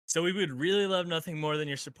So we would really love nothing more than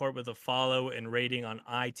your support with a follow and rating on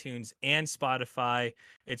iTunes and Spotify.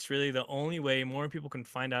 It's really the only way more people can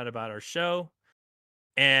find out about our show.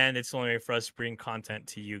 And it's the only way for us to bring content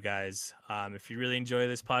to you guys. If you really enjoy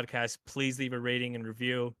this podcast, please leave a rating and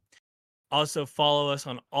review. Also, follow us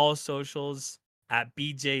on all socials at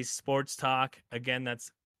BJ Sports Talk. Again,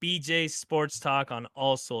 that's BJ Sports Talk on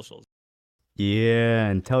all socials. Yeah,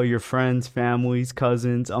 and tell your friends, families,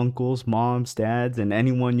 cousins, uncles, moms, dads, and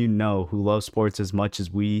anyone you know who loves sports as much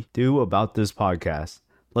as we do about this podcast.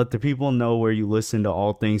 Let the people know where you listen to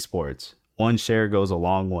all things sports. One share goes a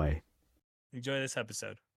long way. Enjoy this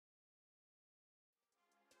episode.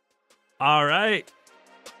 All right.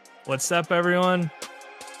 What's up, everyone?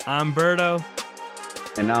 I'm Berto.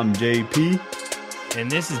 And I'm JP.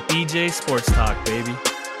 And this is BJ Sports Talk, baby.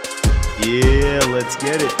 Yeah, let's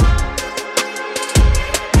get it.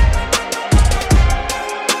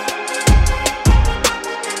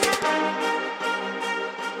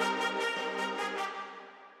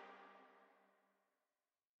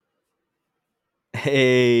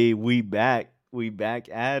 Hey, we back. We back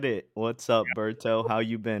at it. What's up, Berto? How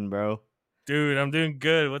you been, bro? Dude, I'm doing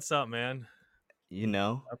good. What's up, man? You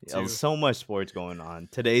know, Up to? so much sports going on.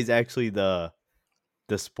 Today's actually the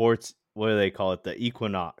sports, what do they call it? The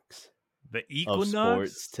equinox. The Of Equinox?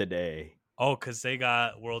 sports today. Oh, because they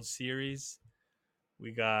got World Series.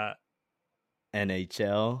 We got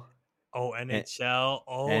NHL. NHL.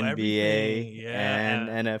 Oh, NBA everything. Yeah.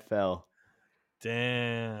 and NFL.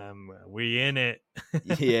 Damn, we in it.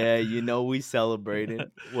 Yeah, you know we celebrating.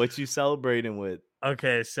 What you celebrating with?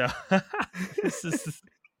 Okay, so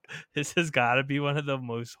this has got to be one of the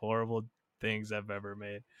most horrible things I've ever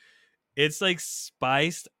made. It's like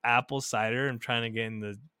spiced apple cider. I'm trying to get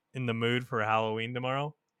in the mood for Halloween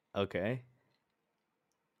tomorrow. Okay.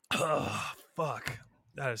 Oh, fuck.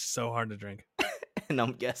 That is so hard to drink. And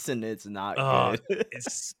I'm guessing it's not good.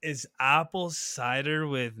 It's apple cider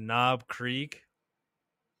with Knob Creek.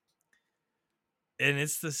 And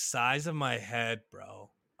it's the size of my head,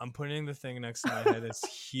 bro. I'm putting the thing next to my head. It's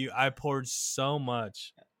huge. I poured so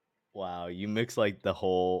much. Wow, you mix like the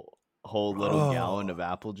whole little gallon of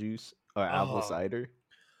apple juice or apple cider?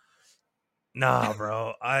 Nah,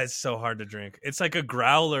 bro. It's so hard to drink. It's like a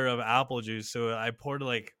growler of apple juice. So I poured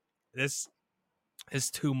like this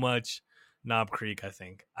is too much Knob Creek, I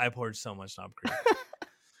think. I poured so much Knob Creek.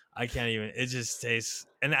 I can't even. It just tastes.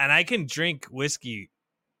 And I can drink whiskey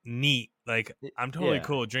neat. Like, I'm totally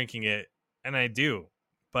cool drinking it. And I do.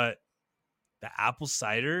 But the apple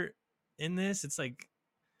cider in this, it's like.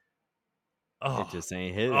 Oh, it just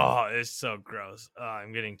ain't hitting. Oh, it's so gross. Oh,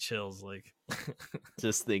 I'm getting chills. Like,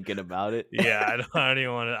 just thinking about it. Yeah, I don't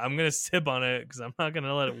even want to. I'm gonna sip on it because I'm not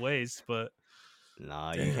gonna let it waste. But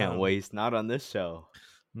nah, you can't waste. Not on this show.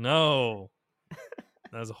 No,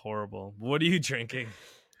 that's horrible. What are you drinking?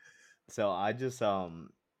 So I just I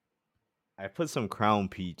put some Crown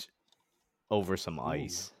Peach over some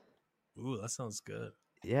ice. Ooh, that sounds good.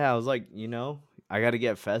 Yeah, I was like, I got to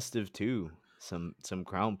get festive too. Some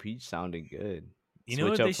Crown Peach sounded good. You know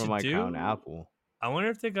what they should do? Crown Apple. I wonder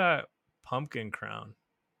if they got pumpkin Crown.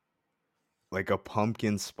 Like a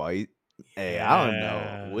pumpkin spice. Hey, I don't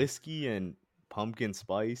know. Whiskey and pumpkin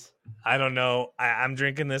spice. I don't know. I'm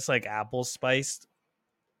drinking this like apple spiced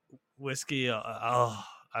whiskey. I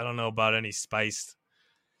don't know about any spiced.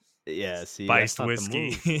 Yeah, see, spiced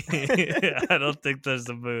whiskey. I don't think there's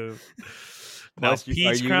a move. Now,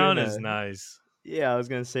 Peach Crown is nice. Yeah, I was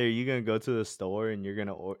gonna say, are you gonna go to the store and you're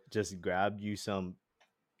gonna just grab you some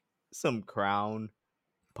Crown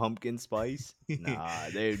pumpkin spice? Nah,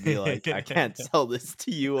 they'd be like, I can't sell this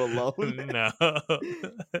to you alone.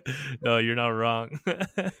 No, you're not wrong.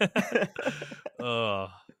 Oh,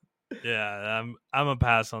 yeah, I'm a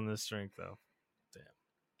pass on this drink though.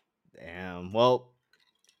 Damn. Well,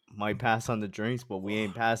 might pass on the drinks, but we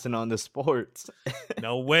ain't passing on the sports.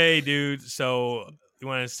 No way, dude. So you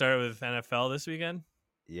want to start with NFL this weekend?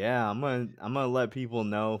 Yeah, I'm gonna let people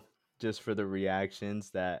know, just for the reactions,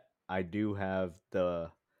 that I do have the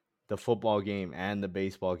football game and the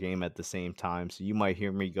baseball game at the same time. So you might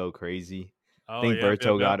hear me go crazy. I think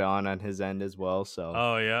Berto got it on his end as well. So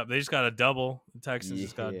they just got a double. The Texans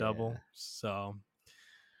just got a double. So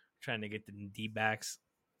trying to get the DBACKS.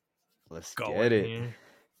 Let's get it. Here.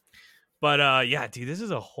 But yeah, dude, this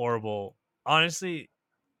is a horrible. Honestly,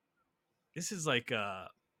 this is like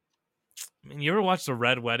you ever watched the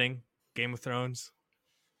Red Wedding, Game of Thrones?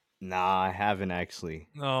 Nah, I haven't actually.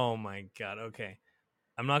 Oh my god. Okay,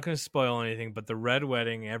 I'm not gonna spoil anything, but the Red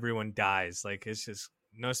Wedding, everyone dies. Like, it's just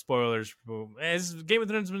no spoilers. Game of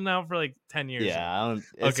Thrones has been out for like 10 years. Yeah,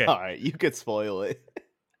 it's all right. You could spoil it.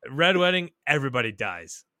 Red Wedding, everybody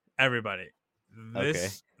dies. everybody. Okay.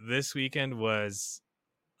 This weekend was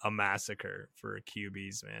a massacre for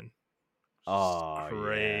QBs, man. Just Oh yeah.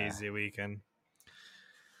 crazy weekend.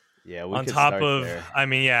 Yeah, we On could top start of, there. I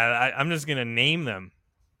mean, yeah, I'm just gonna name them.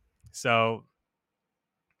 So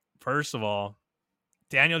first of all,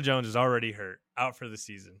 Daniel Jones is already hurt, out for the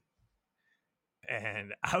season,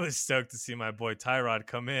 and I was stoked to see my boy Tyrod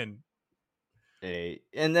come in. Hey,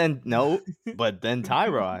 and then no, but then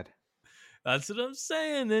Tyrod. That's what I'm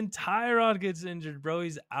saying. Then Tyrod gets injured, bro.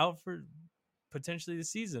 He's out for potentially the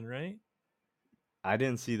season, right? I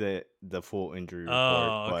didn't see the full injury report,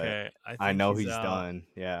 Oh, but okay. I I think know he's he's out. done.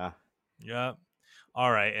 Yeah. Yep.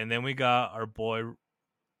 All right, and then we got our boy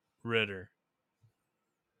Ritter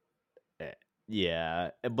Eh,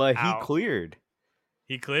 Yeah, but he out. cleared.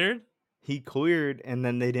 He cleared? He cleared, and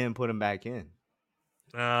then they didn't put him back in.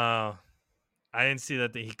 Oh, I didn't see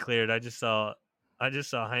that he cleared. I just saw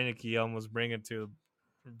Heineke almost bring it to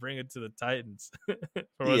the Titans. If it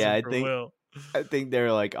Yeah, wasn't for Will, I think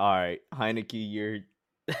they're like, all right, Heineke, you're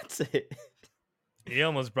that's it. he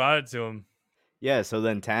almost brought it to him. Yeah, so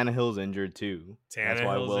then Tannehill's injured too. That's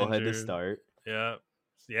why Tannehill's Will had to injured. start. Yeah,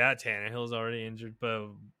 yeah. Tannehill's already injured, but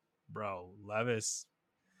bro, Levis,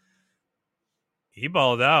 he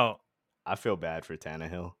balled out. I feel bad for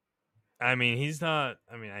Tannehill. I mean, he's not.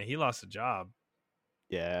 I mean, he lost a job.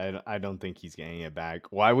 Yeah, I don't think he's getting it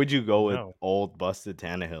back. Why would you go with No, old busted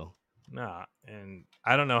Tannehill? nah. And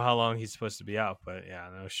I don't know how long he's supposed to be out, but yeah,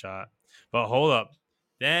 no shot. But hold up,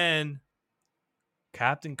 then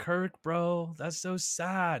Captain Kirk, bro, that's so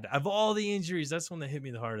sad. Of all the injuries, that's one that hit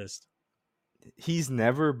me the hardest. He's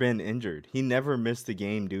never been injured. He never missed a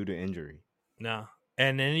game due to injury. No,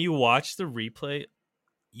 and then you watch the replay,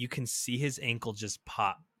 you can see his ankle just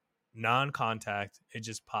pop, non-contact. It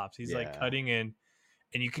just pops. He's like Yeah. cutting in,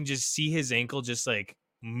 and you can just see his ankle just like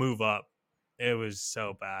move up. It was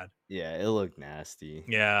so bad. Yeah, it looked nasty.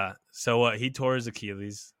 Yeah. So what? He tore his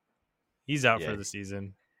Achilles. He's out for Yeah. the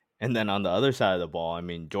season. And then on the other side of the ball, I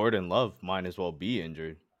mean, Jordan Love might as well be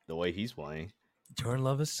injured the way he's playing. Jordan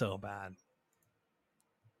Love is so bad.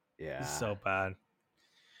 He's Yeah. so bad.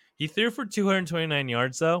 He threw for 229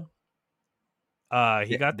 yards though.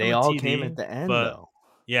 He got them They a all came TD, at the end but though.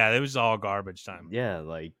 yeah, it was all garbage time. Yeah,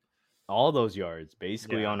 like all those yards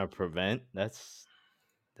basically Yeah. on a prevent. That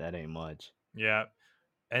ain't much. Yeah.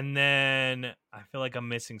 And then I feel like I'm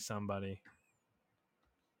missing somebody.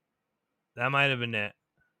 That might have been it.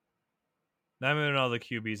 That might have been all the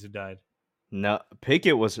QBs who died. No,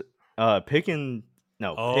 Pickett was picking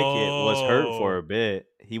no, Pickett was hurt for Oh, a bit.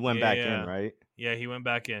 He went yeah, back in, yeah. right? Yeah, he went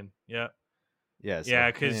back in. Yeah. Yeah, so Yeah,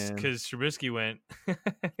 because him. Trubisky went threw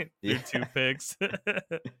Yeah. 2 picks.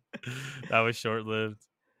 That was short lived.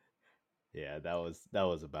 Yeah, that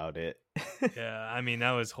was about it. Yeah, I mean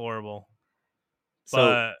that was horrible. So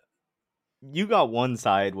But you got one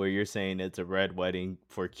side where you're saying it's a red wedding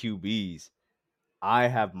for QBs. I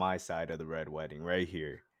have my side of the red wedding right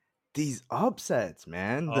here. These upsets,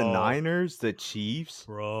 man. The oh, Niners, the Chiefs.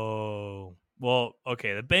 bro. Well,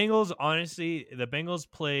 okay. The Bengals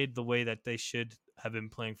played the way that they should have been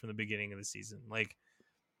playing from the beginning of the season. Like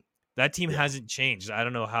that team Yeah. hasn't changed. I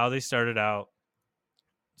don't know how they started out.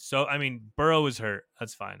 So I mean, Burrow was hurt.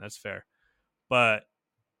 That's fine. That's fair. But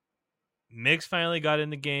Mix finally got in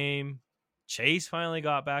the game. Chase finally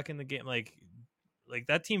got back in the game. Like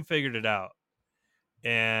that team figured it out,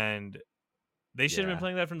 and they should have been Yeah.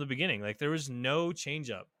 playing that from the beginning. Like there was no change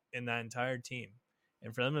up in that entire team,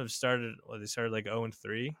 and for them to have started, they started like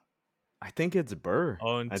 0-3, I think it's Burr.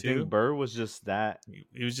 I think 0-2. Burr was just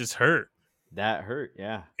He was just hurt. that hurt.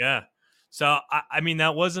 Yeah. Yeah. So I mean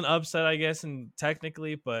that was an upset, I guess, and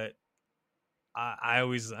technically, but I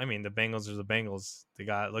mean the Bengals are the Bengals. They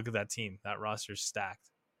got look at that team. That roster's stacked.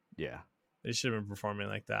 Yeah. They should have been performing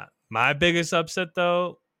like that. My biggest upset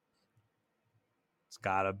though, it's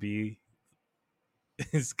gotta be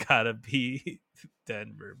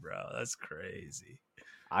Denver, bro. That's crazy.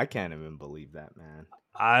 I can't even believe that, man.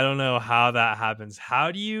 I don't know how that happens.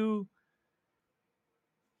 How do you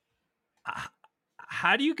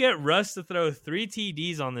get Russ to throw 3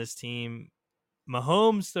 TDs on this team?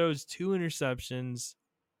 Mahomes throws 2 interceptions.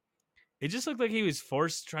 It just looked like he was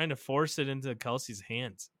trying to force it into Kelsey's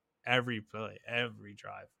hands every play, every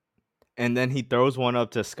drive. And then he throws one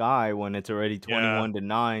up to Sky when it's already Yeah.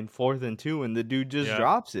 21-9, 4th and 2, and the dude just Yeah.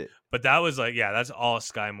 drops it. But that was like, yeah, that's all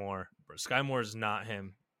Sky Moore. Sky Moore is not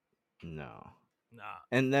him. No. Nah.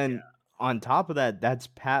 And then on top of that, that's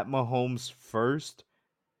Pat Mahomes' first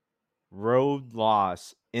road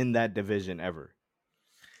loss in that division ever.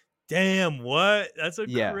 Damn, what? That's a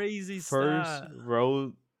crazy first stat.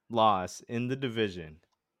 road loss in the division.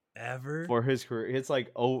 ever. for his career. It's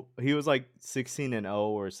like he was like 16-0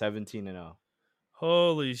 or 17-0.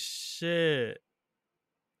 Holy shit.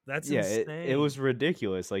 That's Yeah, it was insane.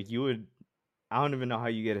 ridiculous. Like I don't even know how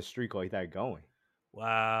you get a streak like that going.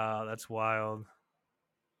 Wow, that's wild.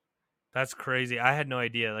 That's crazy. I had no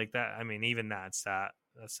idea like that. I mean, even that's that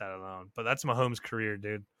alone. But that's Mahomes' career,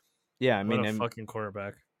 dude. Yeah, I What mean, a and fucking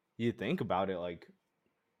quarterback. you think about it, like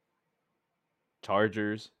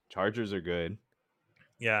Chargers are good.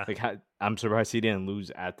 Yeah. Like I'm surprised he didn't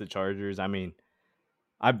lose at the Chargers. I mean,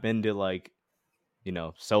 I've been to like,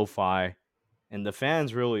 SoFi, and the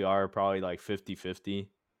fans really are probably like 50-50.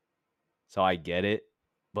 So I get it,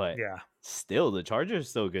 but Yeah. still the Chargers are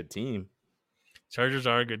still a good team. Chargers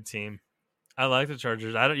are a good team. I like the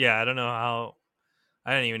Chargers. I don't know how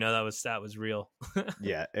I didn't even know that was real.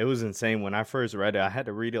 Yeah, it was insane when I first read it. I had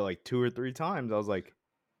to read it like 2 or 3 times. I was like,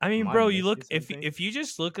 I mean, am I bro, you missing look something? if you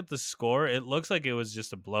just look at the score, it looks like it was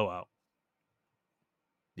just a blowout.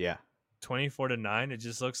 Yeah. 24-9. It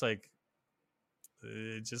just looks like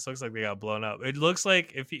they got blown up. It looks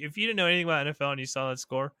like if you didn't know anything about NFL and you saw that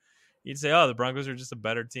score, you'd say, "Oh, the Broncos are just a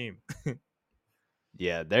better team."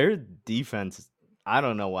 Yeah, their defense, I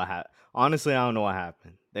don't know what happened. Honestly, I don't know what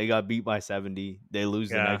happened. They got beat by 70. They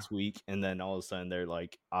lose the Yeah, next week, and then all of a sudden they're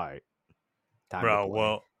like, all right, time to bro. play.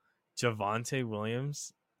 Well, Javonte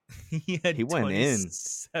Williams, he He had went in.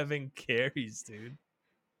 27 carries, dude.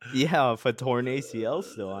 Yeah, for torn ACL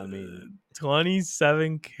still. I mean,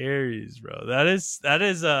 27 carries, bro. That's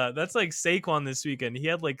like Saquon this weekend. He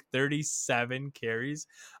had like 37 carries.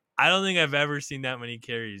 I don't think I've ever seen that many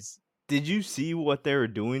carries. did you see what they were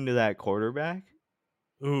doing to that quarterback?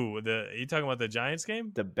 Ooh, you talking about the Giants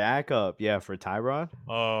game? The backup, yeah, for Tyrod.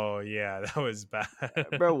 Oh yeah, that was bad.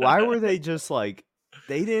 Bro, why were they just like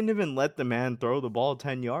they didn't even let the man throw the ball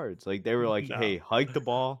 10 yards? Like they were like, No, "Hey, hike the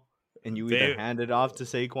ball and you either they hand it off to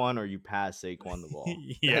Saquon or you pass Saquon the ball."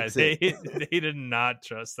 yeah, That's it. they did not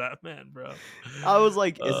trust that man, bro. I was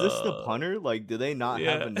like, "Is this the Uh punter? Like do they not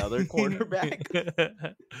have yeah. another quarterback?"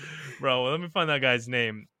 Bro, well, let me find that guy's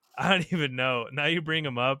name. I don't even know. Now you bring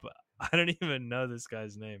him up. I don't even know this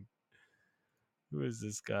guy's name. Who is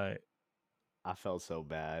this guy? I felt so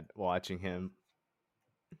bad watching him.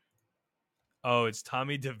 Oh, it's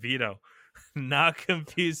Tommy DeVito. Not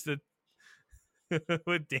confused with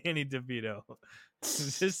Danny DeVito.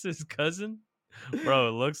 Is this his cousin? Bro,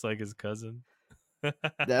 it looks like his cousin.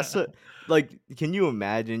 That's a like, can you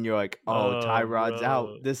imagine? You're like, "Oh, Oh, Tyrod's out.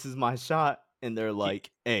 bro. This is my shot." And they're He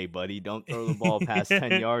like, "Hey, buddy, don't throw the ball past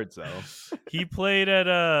 10 yards though." he played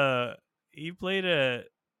at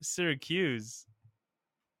Syracuse.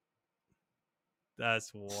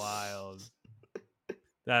 That's wild.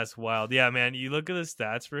 That's wild. Yeah, man. You look at the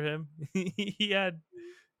stats for him. He had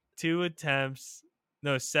 7 attempts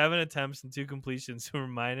and 2 completions who were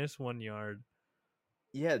 -1 yard.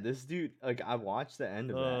 Yeah, this dude, like, I watched the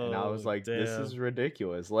end of that and I was Oh, like, "This is damn.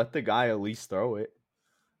 ridiculous. Let the guy at least throw it."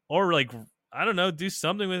 Or like I don't know, do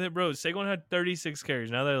something with it, bro. Saquon had 36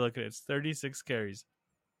 carries. Now that I look at it, it's 36 carries.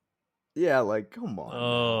 Yeah, like, come on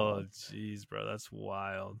Oh, now. jeez, bro, that's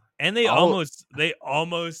wild. And I'll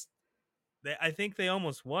I think they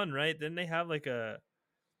almost won, right? Didn't they have like at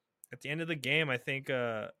the end of the game? I think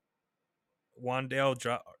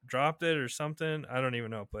Wandale dropped it or something. I don't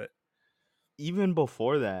even know, but even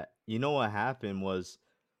before that, you know what happened was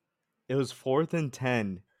it was 4th and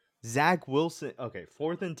 10. Zach Wilson, okay,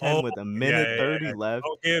 4th and 10 oh with a yeah, minute yeah, 30 yeah. left.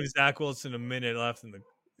 Don't give Zach Wilson a minute left in the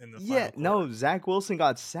Yeah, final quarter. no, Zach Wilson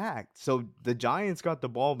got sacked. So the Giants got the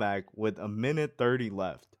ball back with a minute 30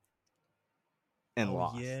 left and Oh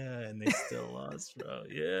lost. yeah, and they still lost, bro.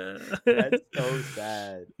 Yeah, That's so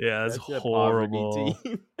sad. yeah, that's That's a poverty horrible. team.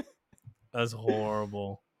 That's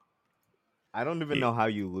horrible. I don't even Yeah. know how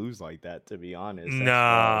you lose like that, to be honest. That's Nah,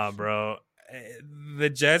 rough. bro. The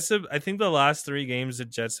Jets have. I think the last 3 games the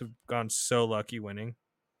Jets have gone so lucky winning.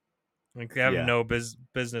 Like they have Yeah, no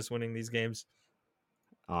business winning these games.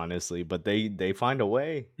 honestly, but they find a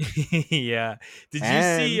way. Yeah. And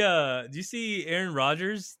Did you see Aaron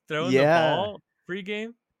Rodgers throwing the yeah, ball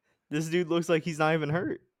pre-game? this dude looks like he's not even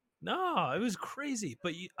hurt. No, it was crazy.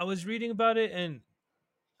 But I was reading about it, and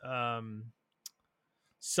um,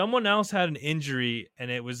 someone else had an injury,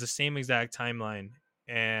 and it was the same exact timeline,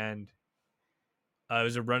 and it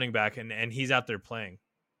was a running back, and he's out there playing.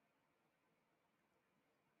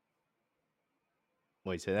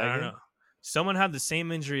 Wait, say that I don't again? know. Someone had the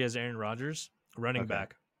same injury as Aaron Rodgers, running Okay.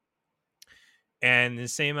 back, and in the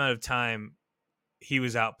same amount of time, he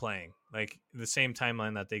was out playing. Like the same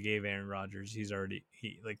timeline that they gave Aaron Rodgers,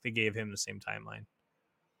 they gave him the same timeline.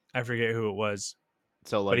 I forget who it was,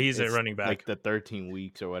 So but like he's a it's running like back. the 13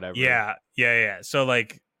 weeks or whatever. Yeah. So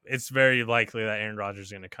like it's very likely that Aaron Rodgers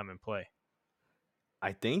is going to come and play.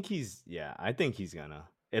 I think he's gonna.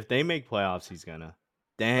 If they make playoffs, he's gonna. Oh,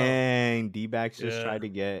 Dang, D-backs just yeah. tried to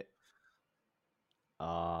get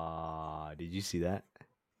did you see that?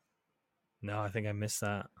 No, I think I missed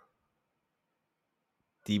that.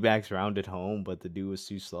 D-backs rounded home, but the dude was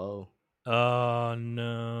too slow. Oh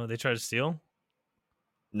no, they tried to steal.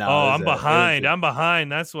 No, Oh, it was I'm a it was behind. a I'm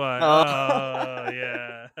behind. That's why. Oh oh.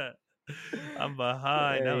 yeah, I'm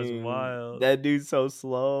behind. That was Dang, wild. that dude's so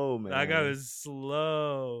slow, That guy man. was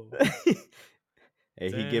slow. Hey,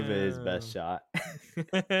 he give it his best Damn,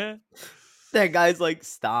 shot. That guy's like,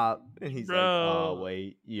 stop. And he's like, oh, bro.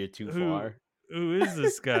 wait, you're too Who far. who is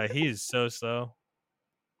this guy? He is so slow.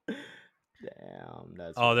 Damn,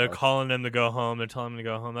 that's Oh, they're rough. calling him to go home. They're telling him to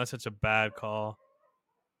go home. That's such a bad call.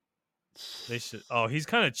 They should. Oh, he's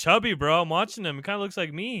kind of chubby, bro. I'm watching him. He kind of looks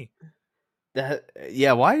like me. That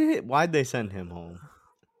yeah, why'd they send him home?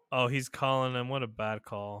 Oh, he's calling him. What a bad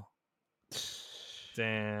call.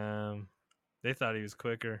 Damn. They thought he was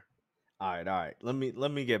quicker. All right. Let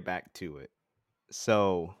me get back to it.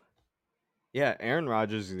 So, yeah, Aaron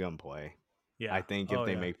Rodgers is gonna play. I Yeah. think if Oh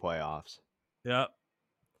they yeah. make playoffs. Yep.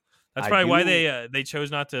 That's I probably why do they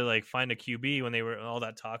chose not to like find a QB when they were all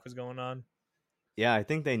that talk was going on. yeah, I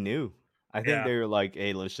think they knew. I think Yeah. they were like,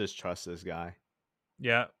 hey, let's just trust this guy.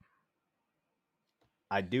 Yeah.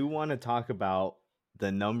 I do want to talk about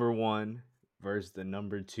the number 1 versus the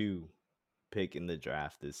number 2 pick in the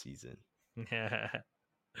draft this season.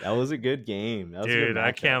 That was a good game. That was a good Dude, matchup.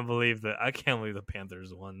 I can't believe the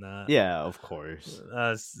Panthers won that. Yeah, of course.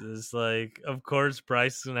 That's it's like, of course,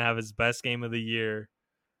 Bryce is gonna have his best game of the year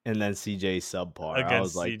And then CJ subpar. I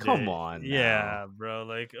was against like, come CJ. on now. Yeah, bro.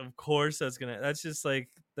 Like, of course that's just like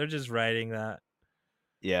they're just writing that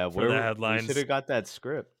Yeah, for the we should headlines. have got that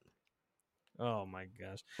script. Oh my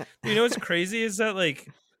gosh. You know what's crazy is that like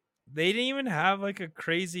they didn't even have like a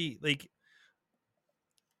crazy like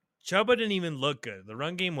Chuba didn't even look good. The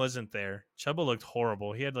run game wasn't there. Chuba looked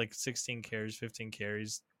horrible. He had like 16 carries, 15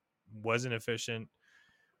 carries, wasn't efficient.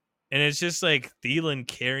 And it's just like Thielen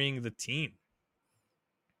carrying the team.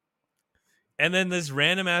 And then this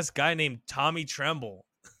random ass guy named Tommy Tremble.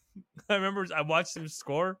 I remember I watched him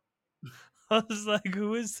score. I was like,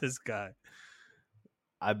 who is this guy?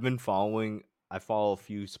 I follow a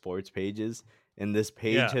few sports pages, and this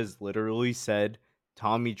page Yeah. has literally said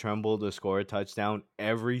Tommy Tremble to score a touchdown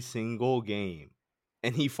every single game.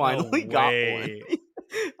 And he No finally got one. way.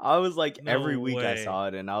 I was like, every No week I way. saw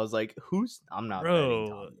it, and I was like, I'm not betting Bro,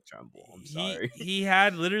 Tommy Tremble. I'm he sorry. he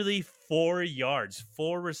had literally 4 yards,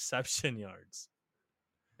 4 reception yards.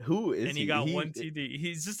 Who is And he he? got one TD.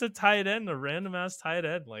 He's just a tight end, a random ass tight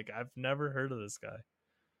end. Like, I've never heard of this guy.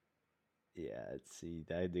 Yeah, see,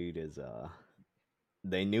 that dude is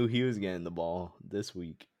they knew he was getting the ball this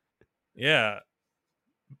week. Yeah.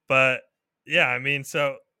 But yeah, I mean,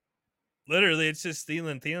 so literally it's just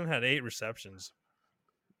Thielen. Thielen had 8 receptions.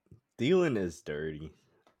 Thielen is dirty.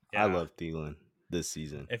 I Yeah. love Thielen this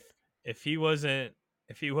season. If he wasn't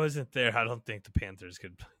there, I don't think the Panthers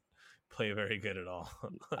could play very good at all.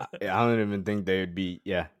 I don't even think they would be.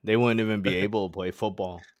 Yeah, they wouldn't even be able to play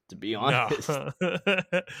football. To be No. honest,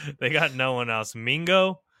 They got no one else.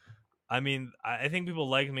 Mingo, I mean, I think people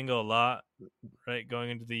like Mingo a lot, right, going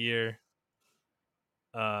into the year.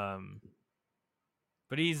 But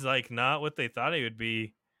he's like not what they thought he would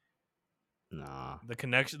be. nah. The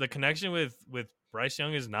connection with Bryce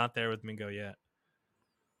Young is not there with Mingo yet.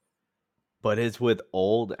 But it's with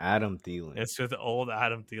old Adam Thielen. It's with old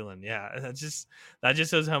Adam Thielen. Yeah, that just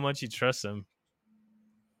shows how much he trusts him.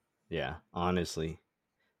 Yeah, honestly.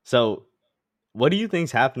 So, what do you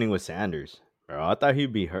think's happening with Sanders, bro? I thought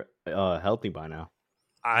he'd be healthy by now.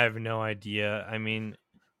 I have no idea. I mean,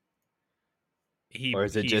 Or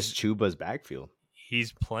is it just Chuba's backfield?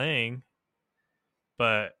 he's playing,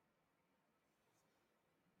 but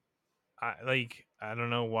I don't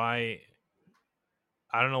know why.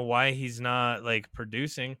 I don't know why he's not like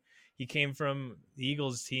producing. He came from the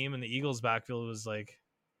Eagles team, and the Eagles backfield was like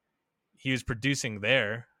he was producing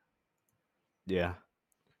there. Yeah.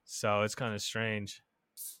 So it's kind of strange.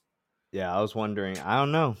 Yeah, I was wondering. I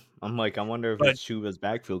don't know. I'm like, I wonder if But it's Chuba's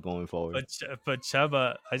backfield going forward. but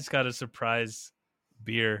Chuba, I just got a surprise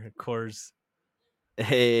beer, Coors,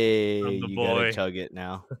 Hey, from the you gotta boy. chug it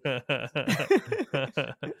now.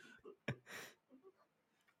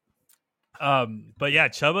 But yeah,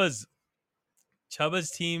 Chuba's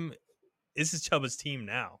team. This is Chuba's team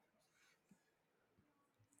now.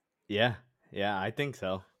 Yeah, I think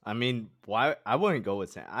so. I mean, why? I wouldn't go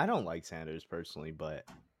with Sanders. I don't like Sanders personally, but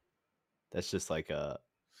that's just like I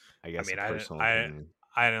guess, a personal opinion.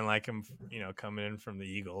 I didn't like him, coming in from the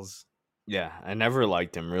Eagles. Yeah, I never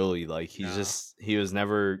liked him really. Like No, he was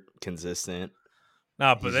never consistent.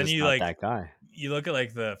 no. But He's then just not that guy. you look at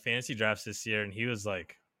like the fantasy drafts this year, and he was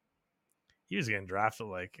getting drafted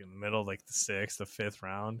like in the middle, of, like the 6th, the 5th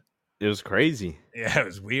round. It was crazy. Yeah, it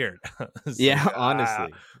was weird. It's Yeah, like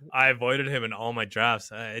honestly. I avoided him in all my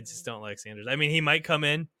drafts. I just don't like Sanders. I mean, he might come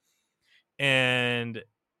in and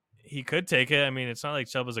he could take it. I mean, it's not like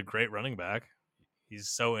Chubb was a great running back. He's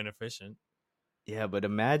so inefficient. Yeah, but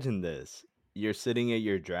imagine this. You're sitting at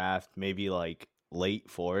your draft, maybe like late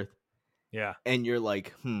 4th, Yeah. and you're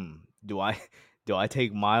like, do I do I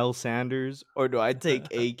take Miles Sanders or do I take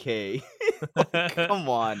AK? Like, come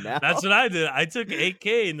on now. That's what I did. I took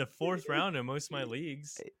 8K in the 4th round in most of my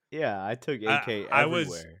leagues. Yeah, I took I AK I was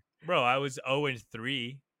everywhere. I was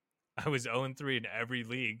 0-3. I was 0-3 in every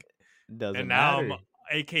league. And Doesn't now matter.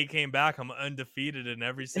 AK came back. I'm undefeated in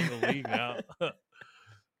every single league now.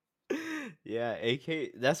 Yeah,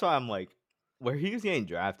 AK. That's why I'm like, where he was getting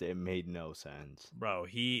drafted, it made no sense. Bro,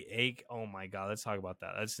 oh my God, let's talk about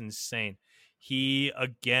that. That's insane. He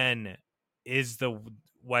again is the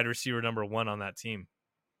wide receiver number 1 on that team.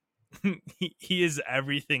 he is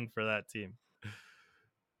everything for that team.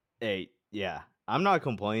 Hey, yeah, I'm not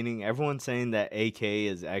complaining. Everyone's saying that AK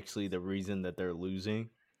is actually the reason that they're losing.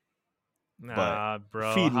 But Nah,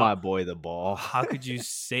 bro. feed my boy the ball. How could you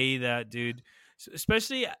say that, dude?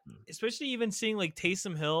 Especially even seeing like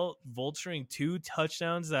Taysom Hill vulturing 2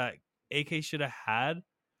 touchdowns that AK should have had.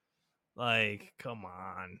 Like, come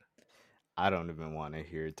on. I don't even want to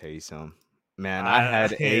hear Taysom. Man, I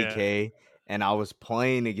had Yeah. AK and I was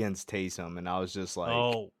playing against Taysom and I was just like,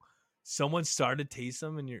 Oh, someone started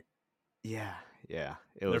Taysom and yeah,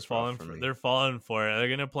 it was rough for me. they're falling for it. They're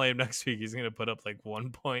gonna play him next week. He's gonna put up like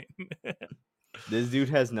 1 point. This dude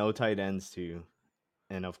has no tight ends too.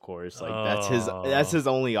 And of course, like that's Oh, his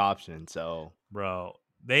only option. So bro,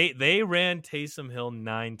 they ran Taysom Hill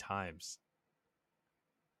 9 times.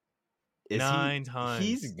 is he 9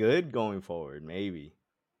 he's times. good going forward, maybe.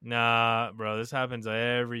 Nah, bro, this happens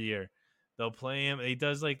every year. They'll play him. They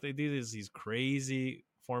do these crazy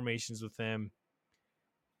formations with him,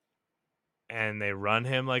 and they run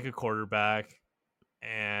him like a quarterback,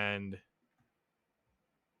 and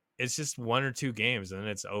it's just 1 or 2 games, and then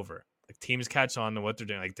it's over. Like teams catch on to what they're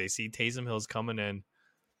doing. Like they see Taysom Hill's coming in,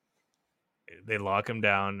 they lock him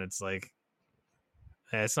down. It's like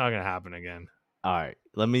it's not gonna happen again. All right,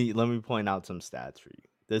 let me point out some stats for you.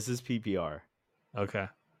 This is PPR. Okay.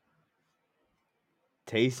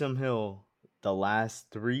 Taysom Hill, the last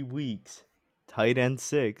 3 weeks, tight end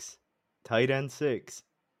 6, tight end 6,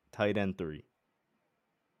 tight end 3.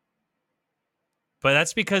 But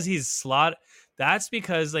that's because he's slot. That's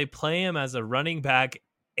because they play him as a running back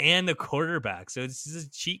and a quarterback. So it's just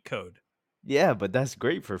a cheat code. Yeah, but that's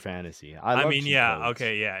great for fantasy. I love mean, cheat yeah, codes.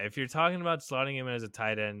 okay, yeah. If you're talking about slotting him as a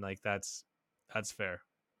tight end, like that's fair.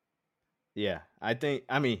 Yeah,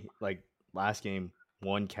 like last game,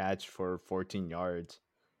 1 catch for 14 yards,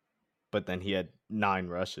 but then he had 9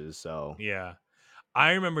 rushes. So Yeah.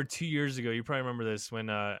 I remember 2 years ago, you probably remember this when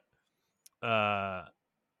it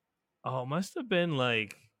must have been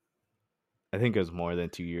like I think it was more than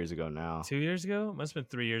 2 years ago now. 2 years ago? It must have been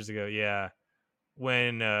 3 years ago. Yeah.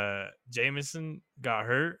 When Jameson got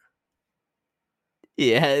hurt.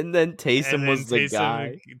 Yeah, and then And Taysom then was the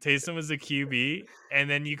guy. Taysom was a QB, and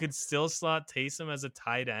then you could still slot Taysom as a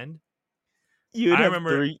tight end. You'd I have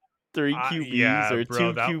remember, three QBs yeah, or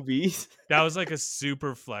bro, 2 QBs. that was like a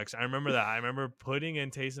super flex. I remember that. I remember putting in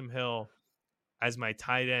Taysom Hill as my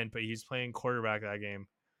tight end, but he's playing quarterback that game,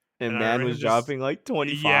 and And I man remember him was just, dropping like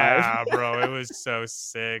 25. yeah, bro, it was so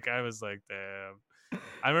sick. I was like, damn.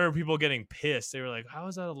 I remember people getting pissed. They were like, "How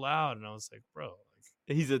is that allowed?" And I was like, "Bro,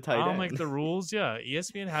 He's a I tight don't make end. the rules." Yeah,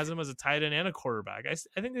 ESPN has him as a tight end and a quarterback. I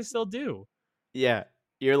think they still do. Yeah,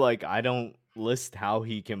 you're like, I don't list how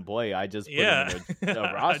he can play. I just put him Yeah, in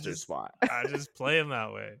a roster spot. I just play him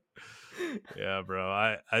that way. Yeah,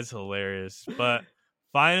 bro, that's hilarious. But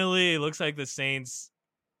finally, it looks like the Saints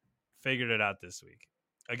figured it out this week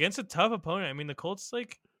against a tough opponent. I mean, the Colts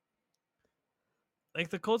like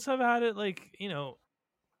the Colts have had it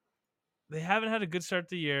they haven't had a good start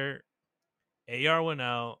to the year. AR went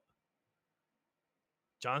out.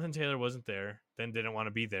 Jonathan Taylor wasn't there, then didn't want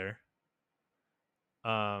to be there.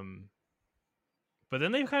 But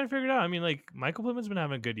then they kind of figured out. I mean, like Michael Pittman's been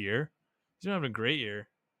having a good year. He's been having a great year.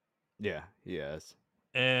 Yeah, he has.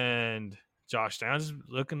 And Josh Downs is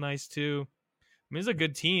looking nice too. I mean, it's a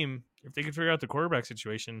good team if they could figure out the quarterback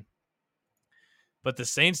situation. But the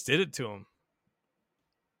Saints did it to him.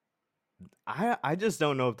 I just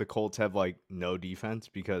don't know if the Colts have like no defense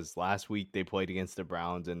because last week they played against the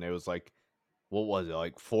Browns and it was like what was it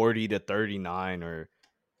like 40-39 or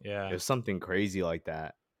it Yeah. was something crazy like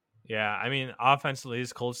that. Yeah. I mean, offensively,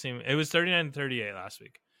 this Colts team, it was 39-38 last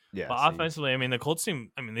week. Yeah, But see. offensively, I mean, the Colts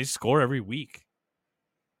team, I mean, they score every week.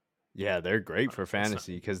 Yeah, they're great for It's not,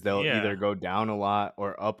 fantasy because they'll yeah. either go down a lot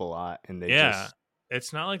or up a lot, and they Yeah. just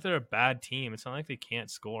It's not like they're a bad team. It's not like they can't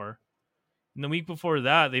score. And the week before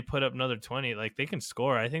that, they put up another 20. Like, they can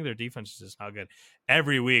score. I think their defense is just not good.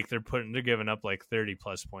 Every week, they're giving up like 30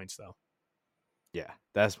 plus points, though. yeah,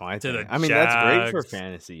 that's my To thing. the I mean, that's great for Jags.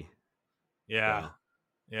 fantasy, Yeah. though.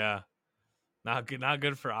 Yeah. Not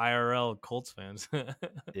good for IRL Colts fans.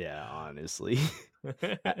 Yeah, honestly.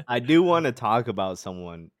 I do want to talk about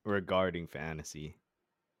someone regarding fantasy.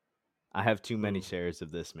 I have too many Who? shares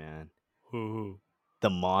of this man. Who? The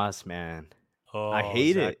Moss man. I Oh,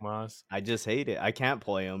 hate Zach it. Moss. I just hate it. I can't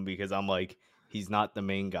play him because I'm like, he's not the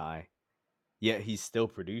main guy. Yet he's still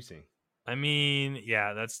producing. I mean,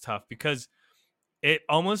 yeah, that's tough because it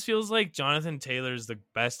almost feels like Jonathan Taylor's the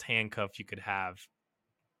best handcuff you could have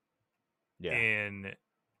Yeah. in,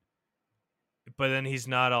 but then he's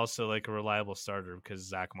not also like a reliable starter because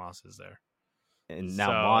Zach Moss is there. And now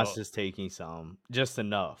So Moss is taking some, just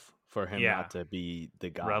enough for him yeah, not to be the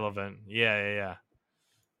guy. relevant. Yeah.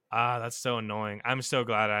 Ah, that's so annoying. I'm so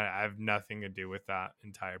glad I have nothing to do with that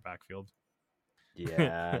entire backfield.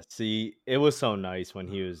 Yeah. See, it was so nice when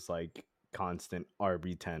he was like constant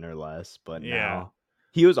RB10 or less, but Yeah, now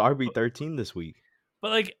he was RB13 this week.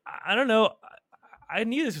 but like I don't know. I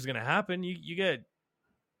knew this was gonna happen. You get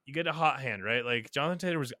a hot hand, right? Like Jonathan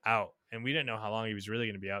Taylor was out, and we didn't know how long he was really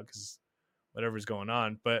gonna be out because whatever's going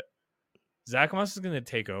on. But Zach Moss is gonna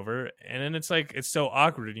take over, and then it's like it's so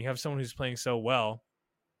awkward, and you have someone who's playing so well.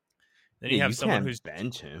 Then Yeah, you have you someone can't who's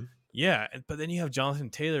bench him. yeah, but then you have Jonathan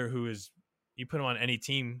Taylor, who is you put him on any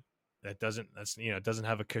team doesn't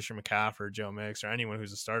have a Christian McCaffrey or Joe Mix or anyone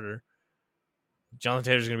who's a starter. Jonathan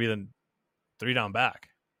Taylor's gonna be the 3 down back.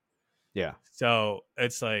 Yeah. So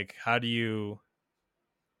it's like, how do you?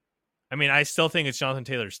 I mean, I still think it's Jonathan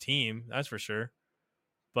Taylor's team, that's for sure.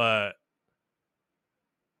 But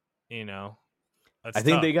you know, I that's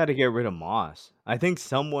think they tough. got to get rid of Moss. I think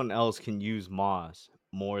someone else can use Moss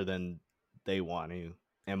more than they want to.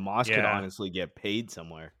 And Moss could Yeah. honestly get paid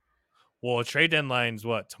somewhere. Well, trade deadline's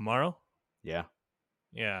what, tomorrow? Yeah.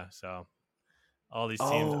 Yeah. So all these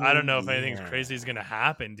teams, I Oh, don't know if anything's crazy is yeah. gonna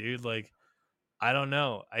happen, dude. Like, I don't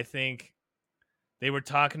know. I think they were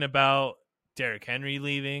talking about Derrick Henry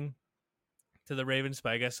leaving to the Ravens,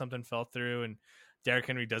 but I guess something fell through, and Derrick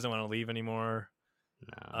Henry doesn't want to leave anymore.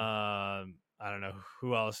 No. I don't know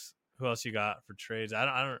who else. Who else you got for trades? I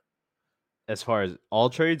don't As far as all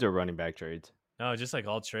trades or running back trades? know. Just like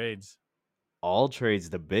all trades. All trades,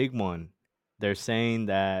 the big one. They're saying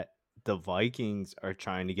that the Vikings are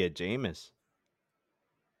trying to get Jameis.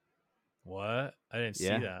 What? I didn't see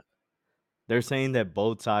Yeah. that. They're saying that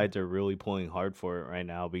both sides are really pulling hard for it right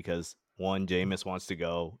now because one, Jameis wants to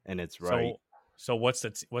go and it's right. So, so what's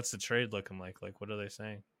the trade looking like? Like, what are they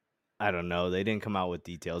saying? I don't know. They didn't come out with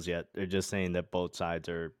details yet. They're just saying that both sides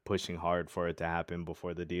are pushing hard for it to happen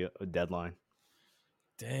before the deadline.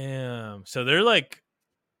 Damn. So they're like,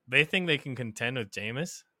 they think they can contend with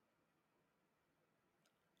Jameis.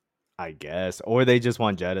 I guess. Or they just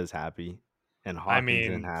want Jettas happy and I Hawkinson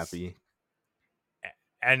mean, happy.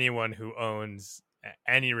 anyone who owns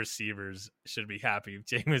any receivers should be happy if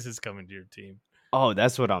Jameis is coming to your team. Oh,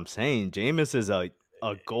 that's what I'm saying. Jameis is a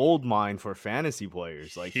gold mine for fantasy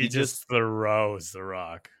players. Like He he just just throws the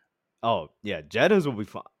rock. oh yeah, Jettas will be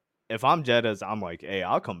fun. If I'm Jettas, I'm like, hey,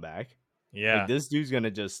 I'll come back. Like Yeah. this dude's gonna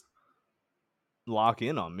just lock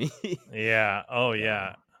in on me. Yeah. Oh So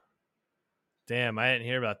yeah. Damn, I didn't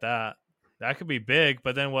hear about that. That could be big,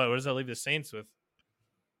 but then what does that leave the Saints with?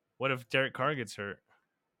 What if Derek Carr gets hurt?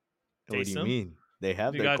 what do you Taysom? mean? They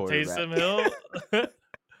have You their got quarterback. Taysom Hill?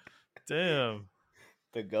 Damn.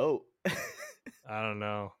 The GOAT. I don't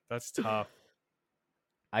know. That's tough.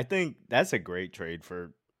 I think that's a great trade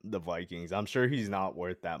for the Vikings. I'm sure he's not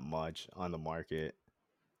worth that much on the market.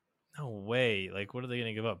 No way. Like, what are they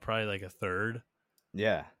going to give up? Probably like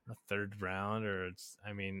Yeah. a third round, or it's.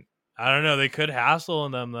 I mean, I don't know. They could hassle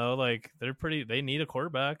in them though. Like, they need a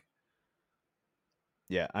quarterback.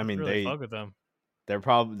 Yeah. I You could mean really fuck with them.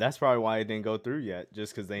 that's probably why it didn't go through yet,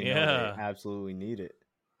 just because they know they Yeah. absolutely need it.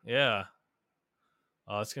 Yeah.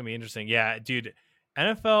 Oh, it's gonna be interesting. Yeah, dude.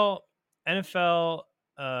 NFL,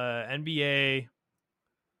 NBA.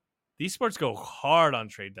 These sports go hard on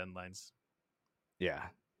trade deadlines. Yeah.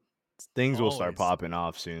 Things will start Always. popping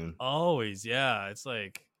off soon. Always. Yeah. It's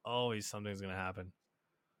like always something's gonna happen.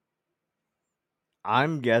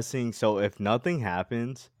 I'm guessing. So if nothing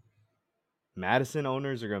happens, Madison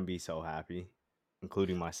owners are gonna be so happy,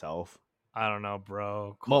 including myself. I don't know,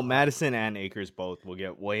 bro. Well, Madison and Akers both will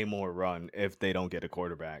get way more run if they don't get a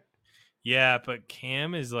quarterback. Yeah, but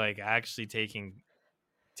Cam is like actually taking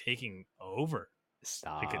over.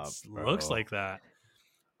 Like it Stop, looks bro. like that.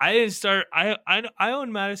 I didn't start. I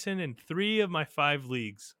own Madison in 3 of my 5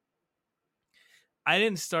 leagues. I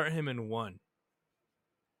didn't start him in one.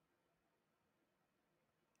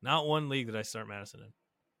 Not one league did I start Madison in.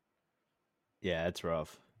 Yeah, it's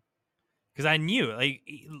rough. Because I knew, like,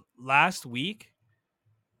 last week,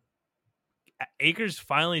 Akers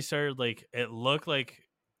finally started, like, it looked like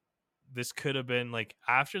this could have been, like,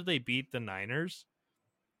 after they beat the Niners,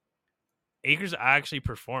 Akers actually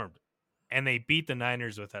performed. And they beat the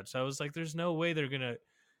Niners with that. So I was like, there's no way they're going to,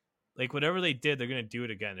 like, whatever they did, they're going to do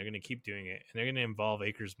it again. They're going to keep doing it. And they're going to involve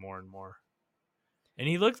Akers more and more. And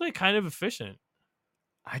he looked like kind of efficient.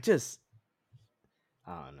 I don't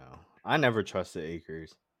know. I never trusted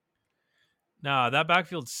Akers. No, that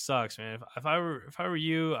backfield sucks, man. If I were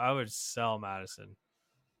you, I would sell Madison.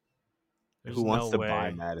 Who There's wants no to buy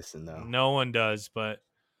way. Madison though? No one does, but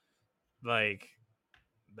like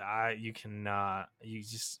you cannot. You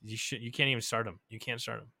can't even start him. You can't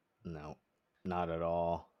start him No, not at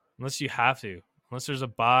all. unless you have to. Unless there's a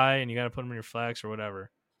buy and you got to put him in your flex or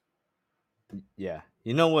whatever. Yeah,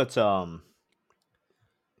 you know what's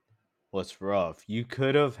rough? You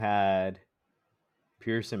could have had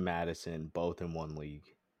Pierce and Madison both in one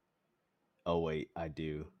league. Oh wait, I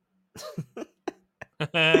do.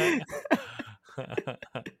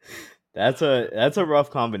 That's a rough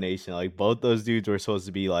combination. Like both those dudes were supposed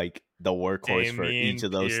to be like the workhorse for each Damian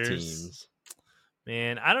of those Pierce, teams.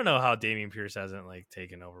 man, I don't know how Damian Pierce hasn't like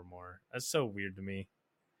taken over more. That's so weird to me.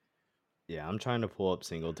 Yeah, I'm trying to pull up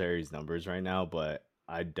Singletary's numbers right now, but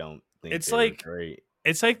I don't think It's they were like great.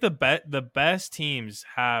 the best teams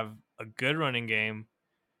have a good running game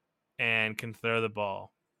and can throw the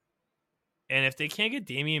ball. And if they can't get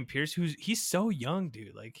Damian Pierce, he's so young,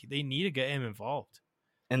 dude, like they need to get him involved.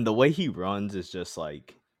 And the way he runs is just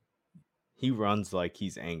like he runs like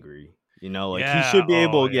he's angry. You know, like he Yeah. should be Oh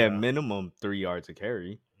able to get yeah. minimum 3 yards of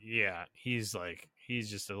carry. Yeah. He's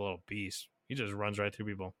just a little beast. He just runs right through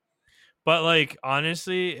people. But like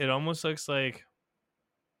honestly, it almost looks like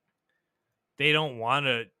they don't want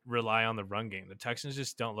to rely on the run game. The Texans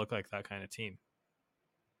just don't look like that kind of team.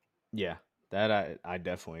 Yeah, that I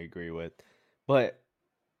definitely agree with. But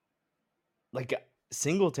like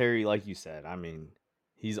Singletary, like you said, I mean,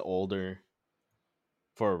 he's older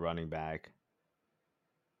for a running back.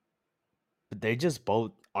 But they just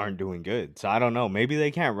both aren't doing good. So I don't know. Maybe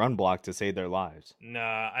they can't run block to save their lives.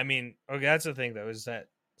 Nah, I mean, okay, that's the thing though, is that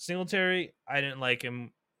Singletary, I didn't like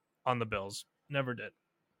him on the Bills. Never did.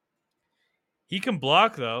 He can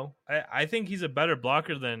block though. I think he's a better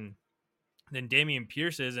blocker than Damian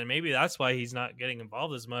Pierce is, and maybe that's why he's not getting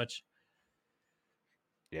involved as much.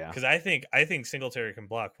 Yeah. Because I think Singletary can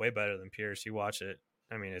block way better than Pierce. You watch it.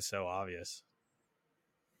 I mean, it's so obvious.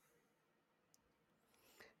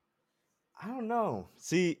 I don't know.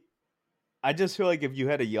 See, I just feel like if you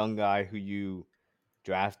had a young guy who you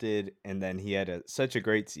drafted and then he had such a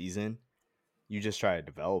great season, you just try to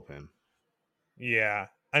develop him. Yeah.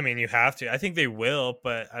 I mean, you have to. I think they will,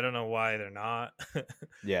 but I don't know why they're not.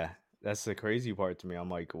 Yeah, that's the crazy part to me. I'm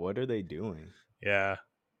like, what are they doing? Yeah.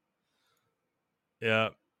 Yeah.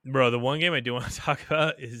 Bro, the one game I do want to talk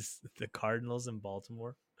about is the Cardinals in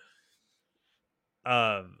Baltimore.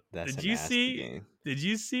 That's a Did you nasty see game.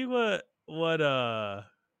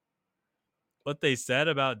 what they said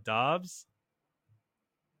about Dobbs?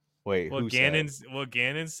 Wait, who said? What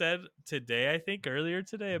Gannon said today, I think earlier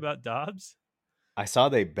today about Dobbs? I saw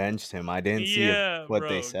they benched him. I didn't see Yeah, what they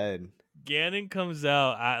bro. said. Gannon comes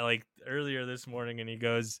out at like earlier this morning and he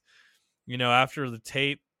goes, after the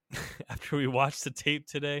tape, after we watched the tape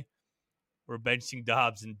today, we're benching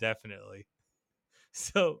Dobbs indefinitely.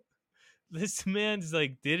 So this man's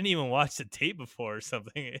like didn't even watch the tape before or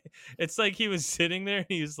something. It's like he was sitting there and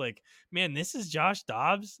he was like, "Man, this is Josh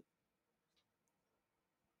Dobbs."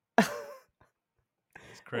 It's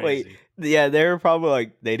Wait, crazy, yeah, they were probably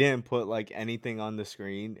like they didn't put like anything on the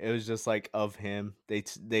screen. It was just like of him.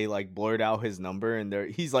 They like blurred out his number and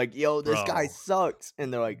he's like, "Yo, this guy bro, sucks,"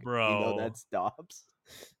 and they're like, bro, that's Dobbs.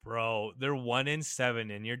 bro. They're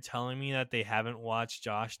 1-7, and you're telling me that they haven't watched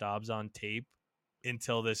Josh Dobbs on tape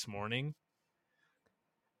until this morning.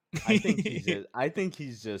 I think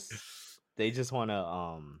he's just they just want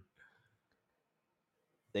to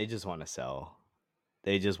they just want to sell.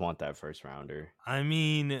 They just want that first rounder. I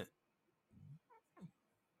mean,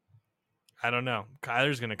 I don't know.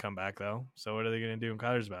 Kyler's gonna come back though. So what are they gonna do when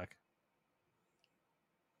Kyler's back?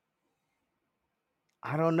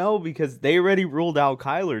 I don't know because they already ruled out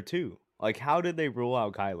Kyler too. Like, how did they rule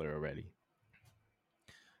out Kyler already?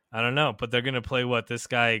 I don't know, but they're gonna play what this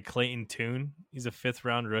guy Clayton Tune. He's a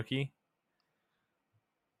 5th-round rookie.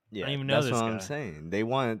 I don't Yeah, even know that's what this I'm guy. saying. They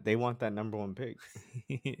want that number one pick.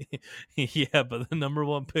 Yeah, but the number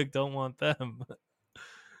 1 pick don't want them.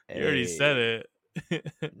 You already Hey, said it.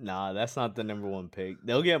 nah, that's not the number one pick.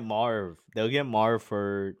 They'll get Marv. They'll get Marv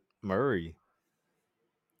for Murray.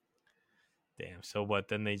 Damn. So what?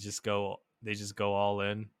 Then they just go all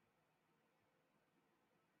in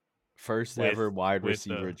First with ever wide with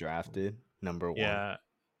receiver the drafted, number one. yeah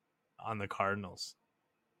on the Cardinals.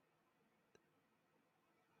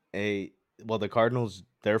 Well, the Cardinals,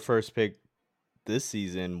 their first pick this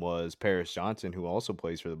season was Paris Johnson, who also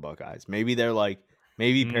plays for the Buckeyes. Maybe they're like,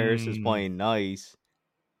 maybe Paris is Mm, playing nice,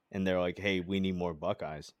 and they're like, hey, we need more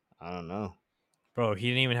Buckeyes. I don't know bro, he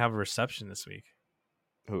didn't even have a reception this week.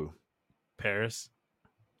 who. Paris.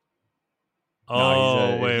 No,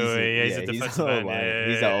 Oh wait, yeah, he's a he's defensive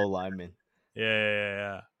end. He's an O lineman.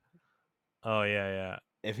 Yeah. Oh yeah.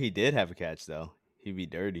 If he did have a catch though, he'd be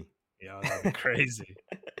dirty. Yeah, that'd be crazy.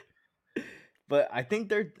 But I think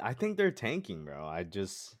they're tanking, bro. I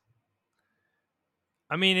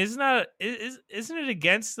mean, isn't it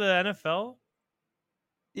against the NFL?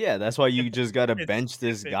 Yeah, that's why If you just gotta it's bench if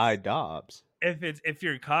this guy it's Dobbs. if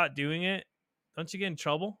you're caught doing it, don't you get in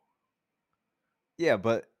trouble? Yeah,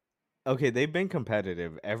 but okay, they've been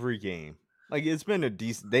competitive every game. Like it's been a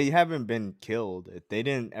decent. They haven't been killed. They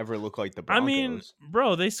didn't ever look like the I mean, Broncos.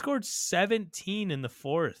 bro, they scored 17 in the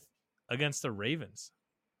 4th against the Ravens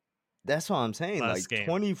That's what I'm saying. last Like game.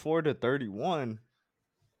 24-31.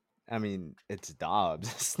 I mean, it's Dobbs.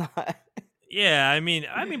 It's not. Yeah,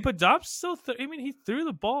 but Dobbs still. He threw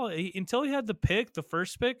the ball until he had the pick, the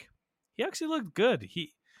first pick. He actually looked good.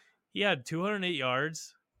 He had 208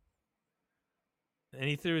 yards, and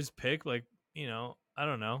he threw his pick. Like I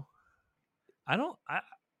don't know. I don't. I.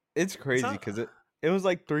 It's It's crazy not. because it was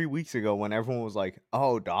like 3 weeks ago when everyone was like,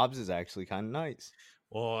 "Oh, Dobbs is actually kind of nice."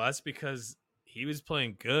 Well, that's because he was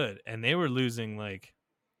playing good, and they were losing like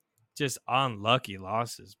just unlucky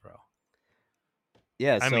losses, bro.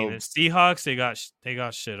 Yeah. I mean, the So Seahawks they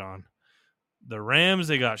got shit on. The Rams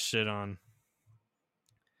they got shit on.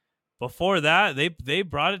 Before that, they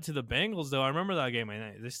brought it to the Bengals though. I remember that game.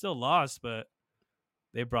 They still lost, but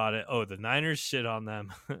they brought it. Oh, the Niners shit on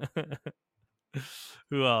them.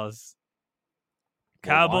 Who else?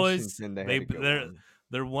 well, Cowboys. Washington they had They a good their one.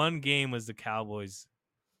 their one game was the Cowboys.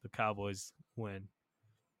 The Cowboys win.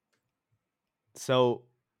 So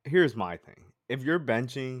here's my thing: if you're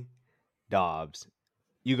benching Dobbs,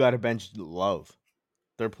 you got to bench Love.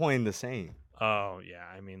 They're playing the same. Oh yeah,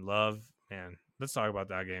 Love, man. Let's talk about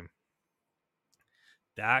that game.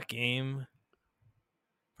 That game.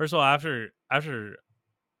 First of all, after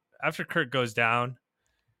Kirk goes down,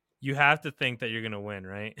 you have to think that you're gonna win,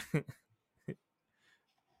 right?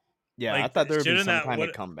 Yeah, I Like, thought there would be shouldn't some that kind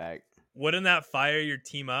of comeback. wouldn't that fire your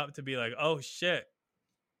team up to be like, oh shit,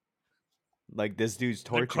 Like this dude's the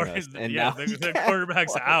torching quarter, us, and yeah, now the, he the can't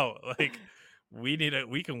quarterback's play. out. Like,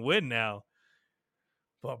 we can win now.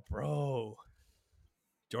 But bro,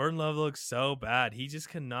 Jordan Love looks so bad. He just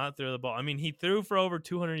cannot throw the ball. I mean, he threw for over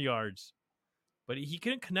 200 yards, but he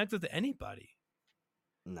couldn't connect with anybody.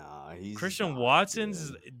 Nah, he's Christian not Watson's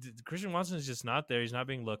good. Christian Watson is just not there. He's not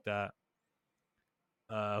being looked at.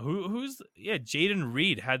 Who's Jaden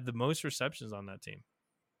Reed had the most receptions on that team,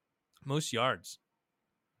 most yards.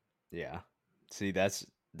 Yeah. See,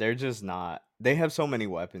 they're just not. They have so many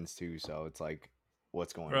weapons too, so it's like,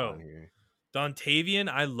 what's going on Bro, here? Dontavian,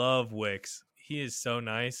 I love Wicks. He is so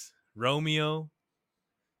nice. Romeo,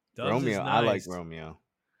 Dubs is Romeo, I like nice. Romeo.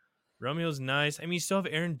 Romeo's nice. I mean, you still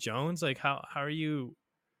have Aaron Jones. Like, how are you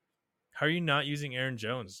not using Aaron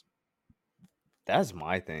Jones? That's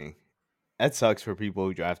my thing. That sucks for people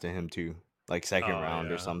who drafted him too, like second Oh round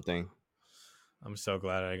or yeah, something. I'm so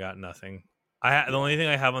glad I got nothing. The Yeah. only thing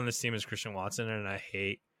I have on this team is Christian Watson, and I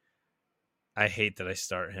hate that I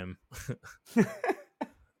start him.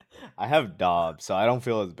 I have Dobbs, so I don't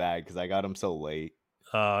feel as bad because I got him so late.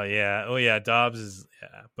 Oh yeah, Dobbs is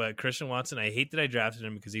but Christian Watson, I hate that I drafted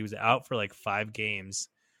him because he was out for like 5 games,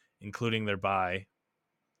 including their bye.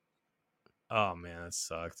 Oh man, that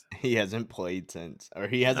sucked. He hasn't played since, or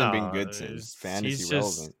he hasn't been good since fantasy He's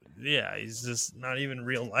just relevant. he's just not even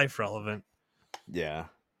real life relevant. Yeah.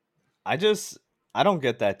 I don't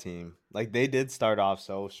get that team. Like they did start off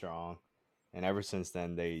so strong, and ever since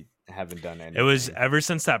then they haven't done It was anything. ever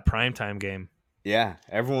since that primetime game. Yeah,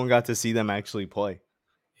 everyone got to see them actually play.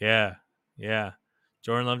 Yeah. Yeah.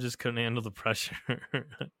 Jordan Love just couldn't handle the pressure.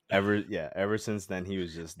 Ever since then he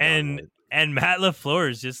was just done and with. and Matt LaFleur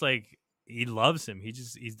is just like he loves him.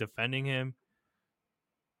 He's defending him.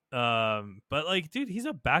 But like, dude, he's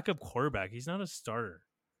a backup quarterback. He's not a starter.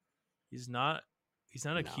 He's not a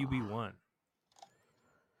No. QB1.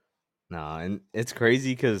 No, and it's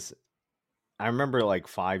crazy because I remember like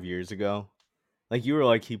 5 years ago, like you were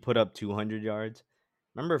like he put up 200 yards.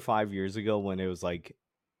 Remember 5 years ago when it was like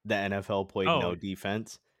the NFL played Oh, no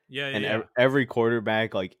defense, yeah, and yeah. every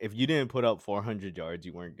quarterback, like if you didn't put up 400 yards,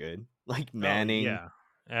 you weren't good. Like Oh, Manning, yeah.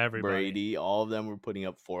 Everybody. Brady, all of them were putting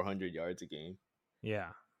up 400 yards a game, Yeah.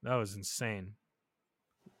 That was insane.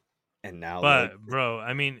 and now look, But bro,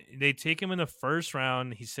 I mean, they take him in the first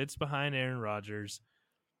round. He sits behind Aaron Rodgers.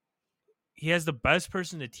 He has the best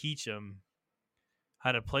person to teach him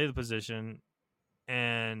how to play the position,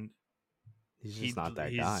 and he's just not that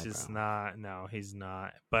he's guy, just bro. not. No, he's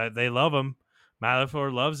not. But they love him. Matt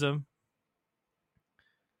LaFleur loves him.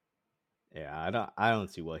 Yeah, I don't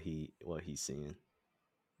see what he's seeing.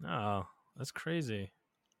 Oh, that's crazy.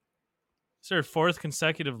 It's their fourth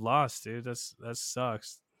consecutive loss, dude. That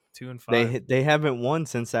sucks. 2-5. They haven't won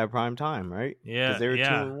since that prime time, right? Because Yeah, they were two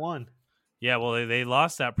yeah, and one. yeah. Well, they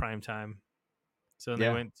lost that prime time, so then they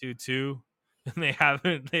Yeah, went 2-2, and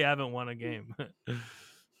they haven't won a game.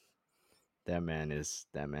 that man's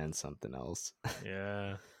something else.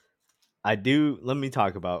 Yeah. I do. Let me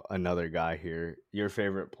talk about another guy here. Your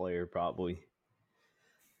favorite player, probably.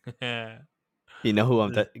 You know who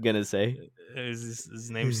I'm Is gonna say? his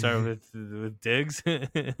name start with Diggs?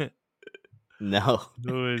 No,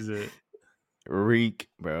 Who is it? Reek,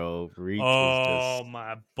 bro. Reek is Oh just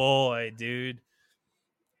my boy, dude.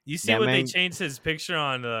 You see that what they man. changed his picture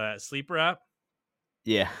on the sleeper app?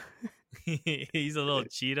 Yeah, He's a little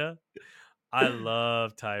cheetah. I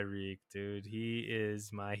love Tyreek, dude. He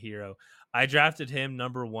is my hero. I drafted him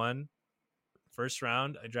number 1, first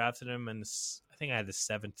round. I drafted him, and I think I had the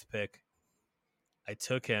 7th pick. I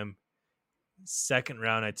took him. Second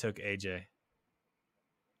round, I took AJ,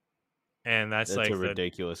 and that's that's a like the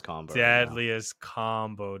ridiculous combo right now. deadliest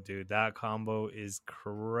combo, dude. That combo is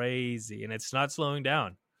crazy, and it's not slowing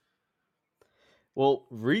down. Well,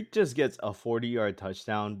 Reek just gets a 40-yard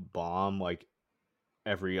touchdown bomb like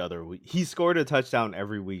every other week. He scored a touchdown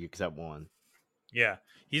every week except one. Yeah,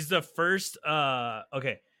 he's the first.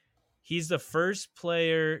 Okay, he's the first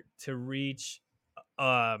player to reach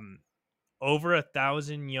over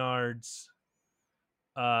 1,000 yards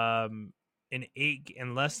in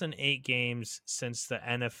less than 8 games since the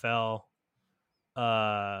NFL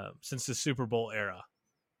since the Super Bowl era.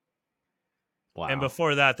 And Wow.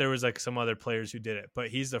 before that, there was like some other players who did it, but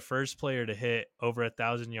he's the first player to hit over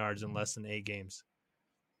 1,000 yards in less than 8 games.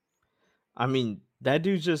 I mean, that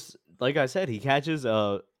dude just like I said, he catches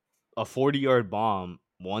a 40-yard bomb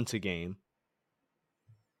once a game,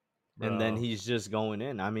 and then Bro, he's just going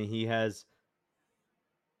in. I mean, he has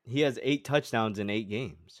 8 touchdowns in 8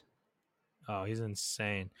 games. oh, he's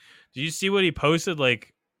insane. Did you see what he posted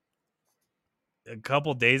like a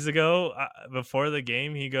couple days ago before the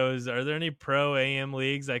game? He goes, "Are there any pro AM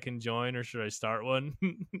leagues I can join, or should I start one?"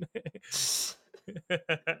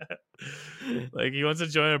 Like he wants to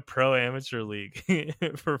join a pro amateur league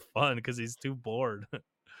for fun because he's too bored.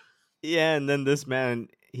 Yeah, and then this man,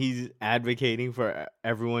 he's advocating for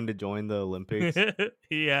everyone to join the Olympics.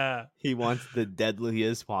 Yeah. He wants the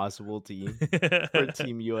deadliest possible team for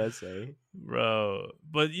Team USA. Bro,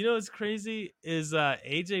 but you know what's crazy is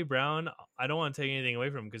AJ Brown. I don't want to take anything away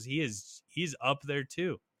from him because he's up there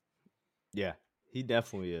too. Yeah, he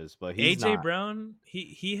definitely is, but he's AJ not. Brown,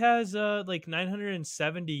 he has like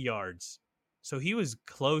 970 yards, so he was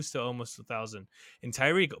close to almost 1,000. And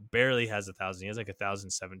Tyreek barely has 1,000. He has like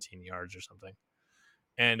 1,017 yards or something.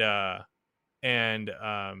 And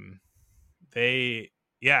they,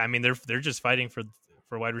 yeah, I mean they're just fighting for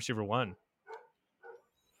wide receiver 1.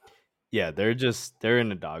 Yeah, they're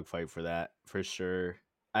in a dogfight for that for sure.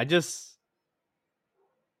 AJ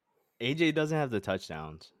doesn't have the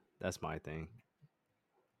touchdowns. That's my thing.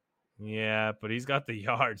 Yeah, but he's got the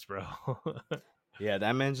yards, bro. Yeah,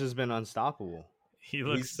 that man's just been unstoppable. He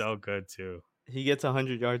looks He's so good too. he gets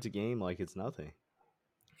 100 yards a game like it's nothing.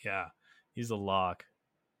 Yeah, he's a lock.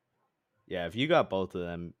 Yeah, if you got both of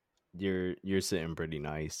them, you're sitting pretty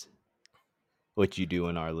nice. What you do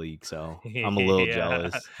in our league, so I'm a little Yeah,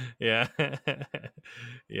 jealous. yeah,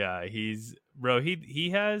 yeah. He's bro.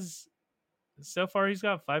 He has so far. He's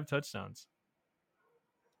got 5 touchdowns.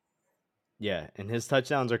 Yeah, and his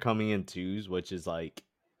touchdowns are coming in twos, which is like,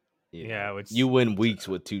 Yeah, you win which weeks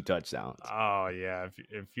with 2 touchdowns. oh yeah.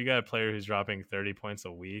 If you got a player who's dropping 30 points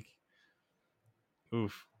a week,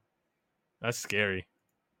 oof. That's scary.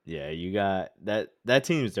 Yeah, you got that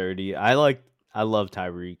team's dirty. I love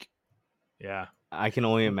Tyreek. Yeah. I can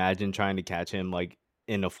only imagine trying to catch him like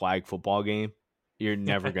in a flag football game. You're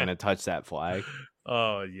never gonna touch that flag.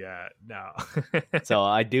 Oh yeah, no. So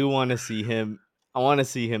I do want to see him. I want to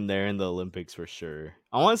see him there in the Olympics for sure.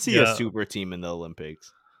 I want to see a Yeah. super team in the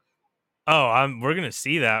Olympics. Oh, we're gonna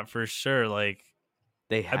see that for sure. Like,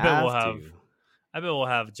 They I bet we'll have have, to. I bet we'll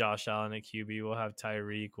have Josh Allen at QB. We'll have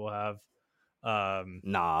Tyreek. We'll have,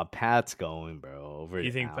 Nah, Pat's going, bro, over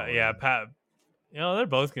you think, yeah, Allen. Pat. You know, they're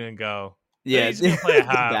both gonna go. They're Yeah, each gonna play a the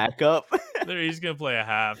half. backup. They're each gonna play a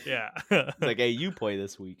half. Yeah. It's like, hey, you play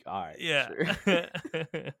this week. All right, Yeah. sure.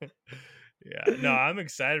 Yeah. No, I'm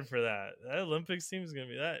excited for that. That Olympics team is gonna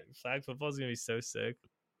be that flag football is gonna be so sick.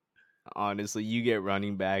 Honestly, you get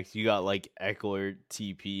running backs. You got like Eckler,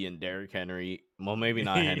 TP, and Derrick Henry. Well, maybe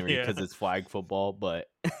not Henry Yeah. because it's flag football, but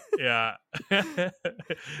Yeah.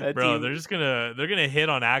 that Bro, team. they're gonna hit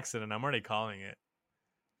on accident. I'm already calling it.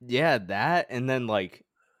 Yeah, that and then like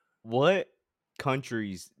what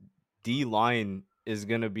country's D line is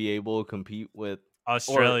gonna be able to compete with or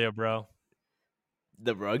Australia, bro.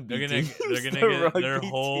 the They're rugby gonna teams? they're gonna The get their rugby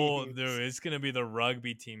whole teams. dude. It's gonna be the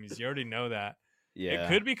rugby teams. You already know that. It Yeah,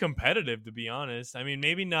 could be competitive, to be honest. I mean,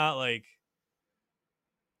 maybe not like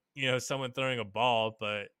someone throwing a ball,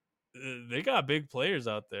 but they got big players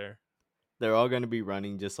out there. they're all gonna be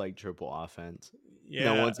running just like triple offense.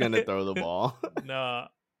 No Yeah. one's gonna throw the ball. Nah.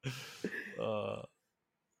 Uh,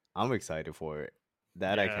 I'm excited for it.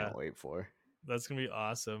 That I yeah, can't wait for. that's gonna be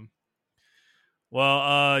awesome.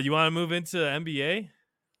 Well, you want to move into NBA?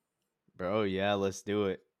 Bro, yeah, let's do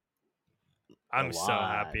it. A I'm so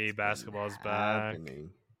happy lot's been basketball's back. happening.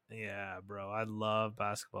 Yeah, bro, I love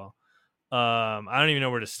basketball. I don't even know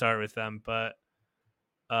where to start with them, but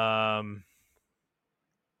um,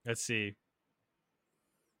 let's see.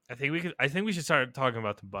 I think we should start talking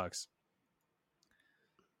about the Bucks.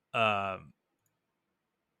 Um,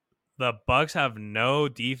 the Bucks have no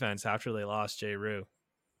defense after they lost J. Rue.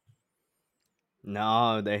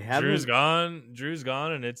 No, they haven't. Drew's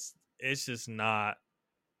gone, and it's just not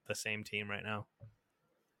the same team right now.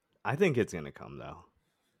 I think it's gonna come though.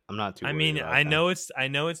 I'm not too I worried mean, about that. I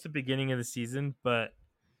know it's the beginning of the season, but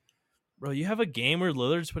bro, you have a game where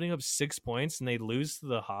Lillard's putting up 6 points and they lose to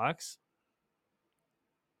the Hawks.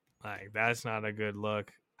 Like, that's not a good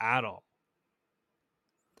look at all.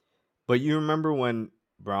 But you remember when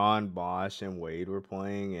Braun, Bosch, and Wade were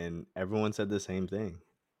playing, and everyone said the same thing.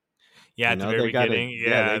 Yeah, You at the know, very they got to, beginning, yeah,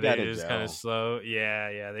 yeah, they got they to just kind of gel. slow.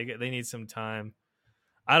 Yeah, they need some time.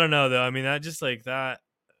 I don't know though. I mean, that just like that.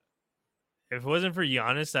 If it wasn't for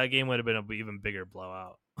Giannis, that game would have been an even bigger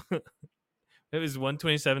blowout. It was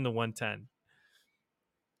 127 to 110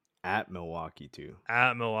 At Milwaukee too.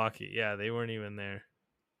 at Milwaukee. Yeah, they weren't even there.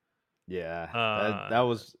 Yeah, that Uh,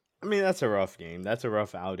 was. I mean, that's a rough game. That's a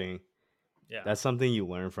rough outing. yeah, That's something you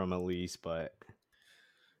learn from at least. But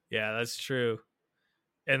yeah, that's true.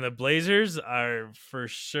 And the Blazers are for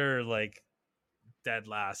sure like dead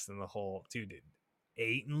last in the whole. Dude,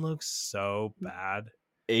 Aiton looks so bad.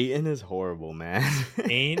 Aiton is horrible, man.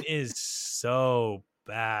 Aiton is so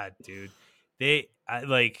bad, dude.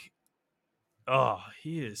 Oh,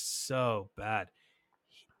 he is so bad.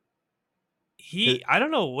 His- I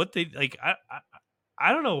don't know what they like.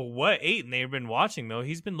 I don't know what Aiton they've been watching though.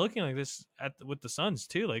 He's been looking like this with the Suns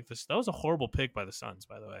too. Like this, that was a horrible pick by the Suns,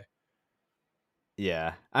 by the way.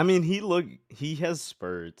 yeah, I mean, he has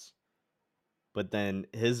spurts, but then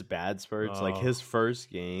his bad spurts, like Oh, his first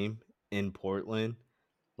game in Portland,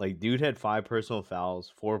 like dude had 5 personal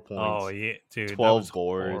fouls, 4 points, yeah, dude, that was 12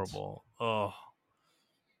 boards. horrible. Oh,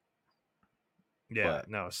 yeah, But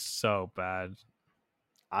no, so bad.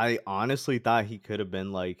 I honestly thought he could have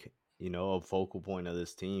been like, a focal point of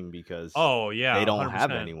this team because Oh they yeah, don't have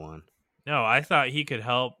 100%. anyone. No, I thought he could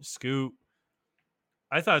help Scoot.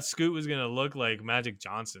 I thought Scoot was gonna look like Magic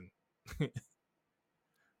Johnson.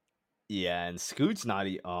 Yeah, and Scoot's not.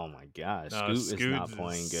 Oh my gosh, No, Scoot is not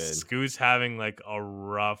playing good. Scoot's having like a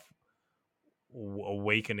rough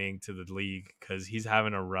awakening to the league because he's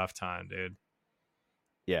having a rough time, dude.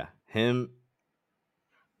 Yeah, him.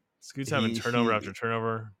 Scoot's having He turnover he after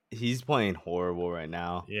turnover. he's playing horrible right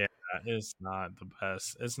now. Yeah, it's not the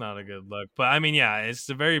best. It's not a good look. But I mean, yeah, it's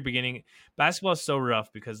the very beginning. Basketball is so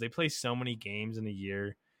rough because they play so many games in a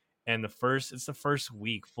year, and it's the first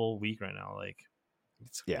full week right now. Like, you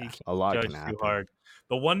Yeah, can't a lot can judge too happen. hard.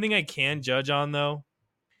 The one thing I can judge on though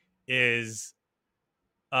is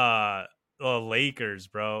uh the Lakers,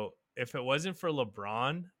 bro. If it wasn't for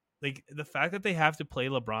LeBron, like the fact that they have to play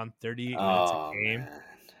LeBron 38 minutes a Oh game man,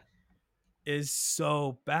 is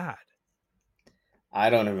so bad. I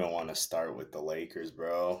don't even want to start with the Lakers,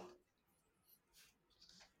 bro.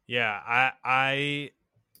 Yeah, I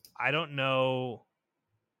don't know.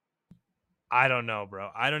 I don't know, bro.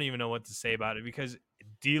 I don't even know what to say about it because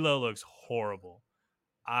D'Lo looks horrible.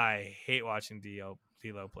 I hate watching D'Lo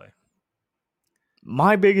play.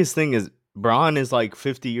 My biggest thing is Braun is like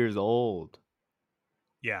 50 years old.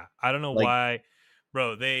 Yeah, I don't know Like, why,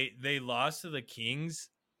 bro. They lost to the Kings.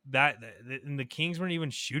 And the Kings weren't even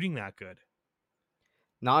shooting that good,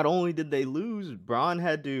 not only did they lose, Braun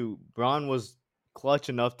was clutch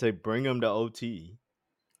enough to bring him to OT.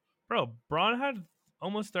 bro. Braun had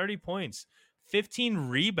almost 30 points, 15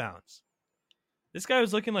 rebounds. This guy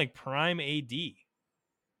was looking like prime AD,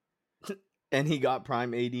 And he got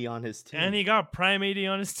prime AD on his and he team. got prime AD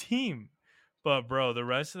on his team. But bro, the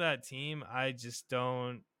rest of that team, I just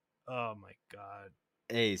don't. Oh my god.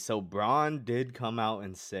 Hey, so Braun did come out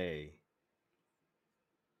and say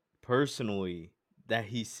personally that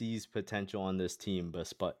he sees potential on this team,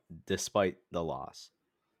 despite the loss.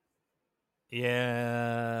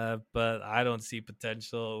 Yeah, but I don't see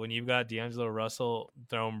potential when you've got D'Angelo Russell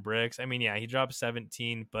throwing bricks. I mean, yeah, he dropped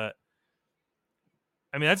 17, but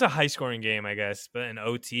I mean that's a high scoring game, I guess. But in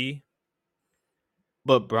OT,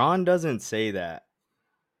 But Braun doesn't say that.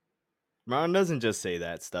 Braun doesn't just say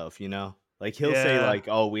that stuff, you know? Like he'll say yeah, like,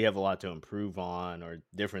 "Oh, we have a lot to improve on," or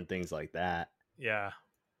different things like that. yeah.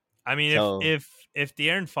 I mean, So, if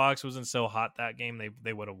De'Aaron Fox wasn't so hot that game,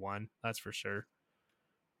 they would have won. That's for sure.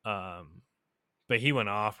 Um, but he went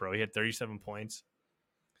off, bro. He had 37 points,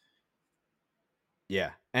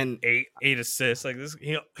 yeah. And eight assists. Like this,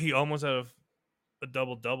 he almost had a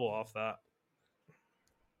double double off that.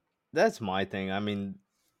 that's my thing. I mean,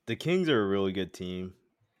 the Kings are a really good team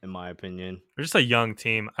in my opinion. They're just a young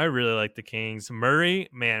team. I really like the Kings. Murray,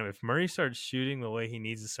 man, if Murray starts shooting the way he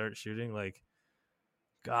needs to start shooting, like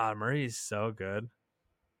God, Murray is so good.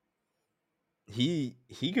 He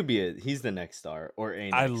could be he's the next star or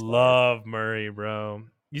a I next star. love Murray, bro.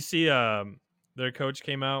 You see, their coach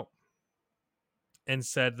came out and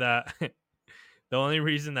said that the only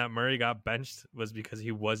reason that Murray got benched was because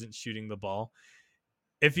he wasn't shooting the ball.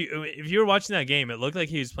 If you were watching that game, it looked like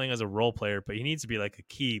he was playing as a role player, but he needs to be like a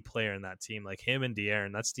key player in that team, like him and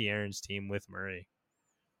De'Aaron. That's De'Aaron's team with Murray.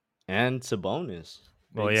 And Sabonis.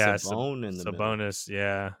 Well, Big yeah, Sabone in the middle. Sabonis,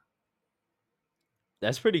 yeah,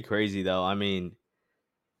 That's pretty crazy though. I mean,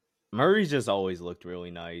 Murray's just always looked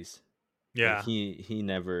really nice. Like yeah. he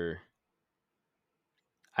never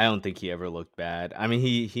I don't think he ever looked bad. I mean,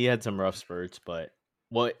 he had some rough spurts, but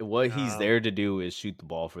what he's Um, there to do is shoot the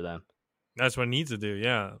ball for them. that's what he needs to do.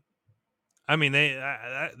 Yeah, I mean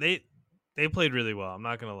they played really well. I'm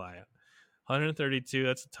not gonna lie. 132.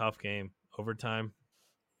 That's a tough game. Overtime.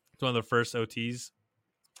 It's one of the first OTs.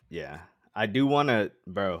 Yeah. I do want to,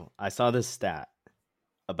 bro. I saw this stat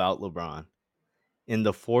about LeBron. In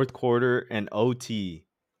the fourth quarter and OT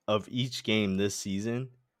of each game this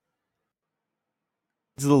season,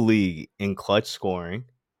 he's the league in clutch scoring.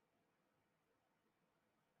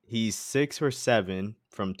 He's 6 for 7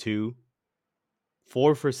 from two,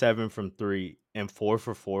 4 for 7 from three, and 4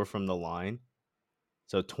 for 4 from the line.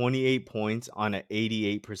 So 28 points on an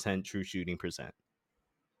 88% true shooting percent.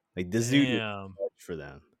 Like this dude is Damn. clutch for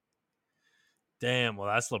them. Damn. Well,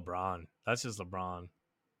 that's LeBron. That's just LeBron.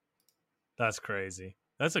 That's crazy.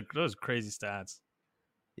 Those crazy stats.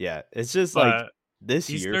 Yeah, it's just like But this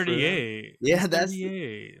he's year for them. 38. Yeah, He's that's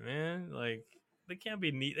 38, man. Like they can't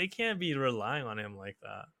be relying on him like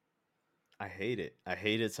that. I hate it. I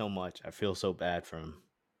hate it so much. I feel so bad for him.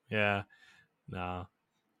 Yeah. No.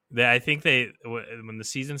 I think when the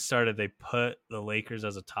season started, they put the Lakers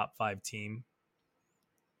as a top 5 team.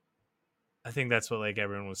 I think that's what like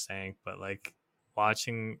everyone was saying, but like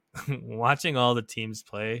watching watching all the teams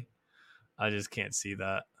play, I just can't see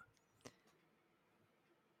that.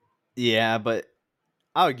 Yeah, but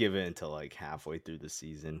I would give it until like halfway through the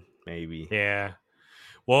season, maybe. Yeah.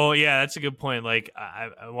 Well, yeah, that's a good point. Like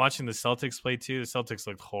I'm watching the Celtics play too. The Celtics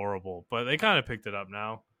looked horrible, but they kind of picked it up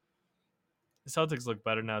now. The Celtics look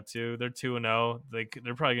better now too. They're 2-0.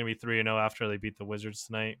 They're probably gonna be 3-0 after they beat the Wizards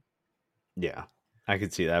tonight. Yeah, I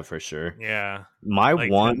could see that for sure. Yeah, My like ten.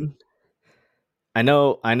 one, I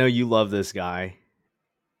know you love this guy,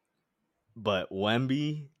 but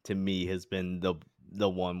Wemby to me has been the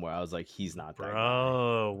one where I was like, he's not that guy.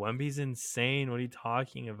 Bro, Wemby's insane. What are you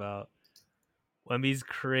talking about? Wemby's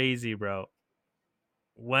crazy, bro.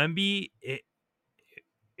 Wemby,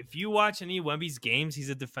 if you watch any Wemby's games, he's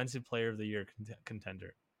a defensive player of the year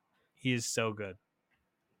contender. He is so good.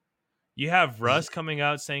 You have Russ coming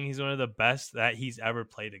out saying he's one of the best that he's ever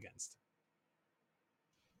played against.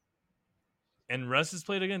 And Russ has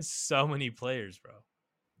played against so many players, bro.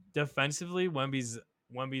 Defensively, Wemby's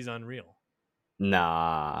unreal.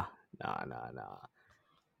 Nah, nah.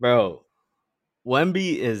 Bro,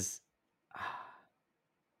 Wemby is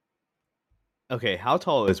okay. How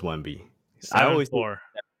tall is Wemby? I Seven always think four.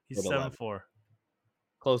 He's 11. 7'4".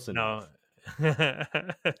 Close No. enough.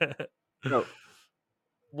 Bro,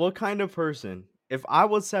 what kind of person? If I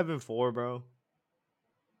was 7'4", bro,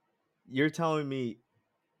 you're telling me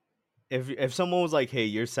if someone was like, "Hey,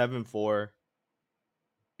 you're 7'4",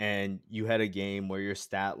 and you had a game where your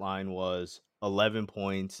stat line was 11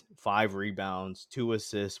 points, 5 rebounds, 2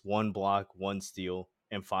 assists, 1 block, 1 steal,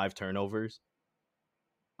 and 5 turnovers,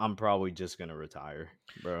 I'm probably just gonna retire,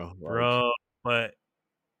 bro. Like, Bro, but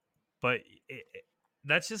but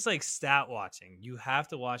that's just like stat watching. You have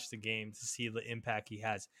to watch the game to see the impact he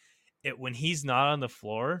has. It when he's not on the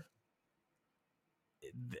floor,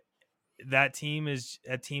 that team is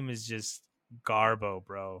just garbo,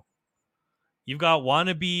 bro. You've got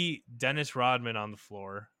wannabe Dennis Rodman on the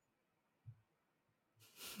floor,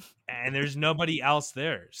 and there's nobody else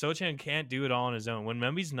there. Sochan can't do it all on his own. When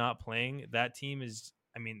Memby's not playing, that team is.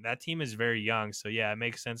 I mean, that team is very young, so yeah, it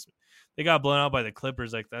makes sense. They got blown out by the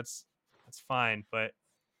Clippers, like that's fine. But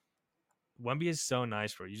Wemby is so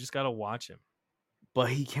nice, bro. You just gotta watch him, but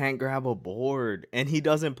he can't grab a board and he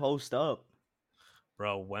doesn't post up.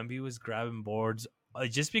 bro. Wemby was grabbing boards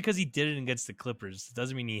just because he did it against the Clippers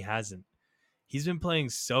doesn't mean he hasn't. He's been playing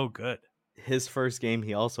so good. His first game,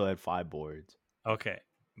 he also had 5 boards. Okay,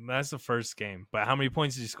 that's the first game. But how many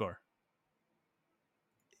points did he score?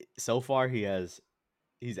 So far, he's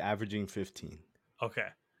averaging 15. Okay,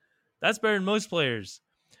 that's better than most players.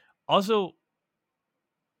 Also,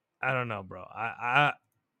 I don't know, bro. I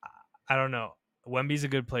don't know. Wemby's a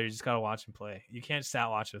good player. You just gotta watch him play. You can't stat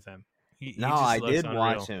watch with him. No, He just I looks did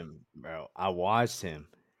watch unreal. him, bro. I watched him.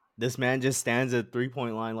 This man just stands at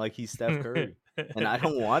 3-point line like he's Steph Curry. And I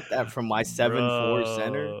don't want that from my 7'4"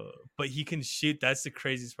 center. Bro, but he can shoot. That's the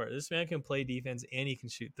craziest part. This man can play defense and he can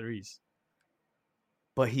shoot threes.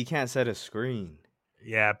 But he can't set a screen.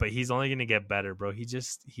 Yeah, but he's only gonna get better, bro. He's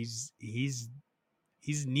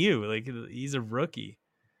new. Like he's a rookie.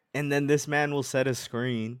 And then this man will set a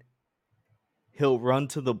screen. He'll run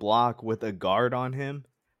to the block with a guard on him,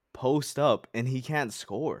 post up, and he can't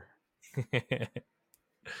score. All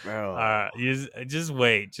Bro. right, just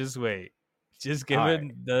wait, just wait. Just All give it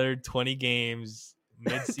right. another 20 games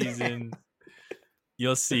mid-season.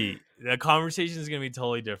 You'll see. The conversation is going to be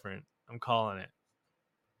totally different. I'm calling it.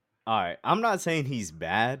 All right. I'm not saying he's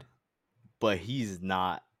bad, but he's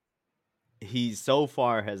not. He so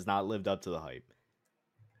far has not lived up to the hype.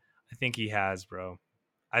 I think he has, bro.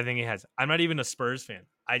 I think he has. I'm not even a Spurs fan.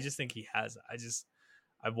 I just think he has.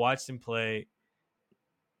 I've watched him play.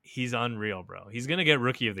 He's unreal, bro. He's going to get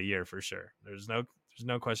rookie of the year for sure. There's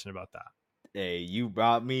no question about that. Hey, you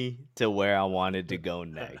brought me to where I wanted to go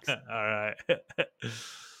next. All right.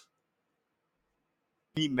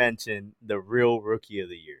 He mentioned the real rookie of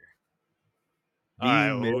the year. All right.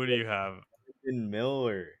 Who do you have?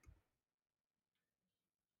 Miller.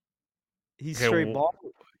 He's Okay. straight ball.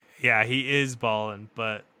 Yeah, he is balling,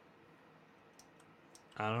 but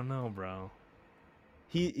I don't know, bro.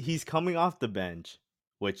 He's coming off the bench,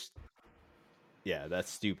 which yeah,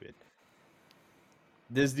 that's stupid.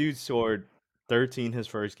 This dude scored 13 his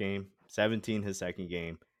first game, 17 his second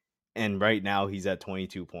game, and right now he's at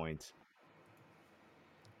 22 points.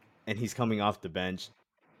 And he's coming off the bench.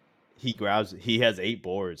 He has 8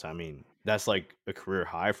 boards. I mean, that's like a career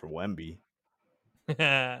high for Wemby.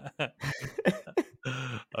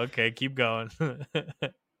 Okay, keep going.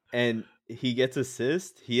 And he gets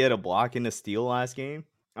assist. He had a block and a steal last game.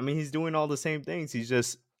 I mean, he's doing all the same things. He's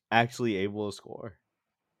just actually able to score.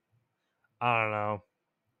 I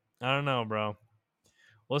don't know, bro.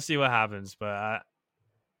 We'll see what happens, but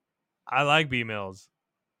I like B Mills.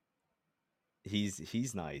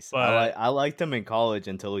 He's nice. But I liked him in college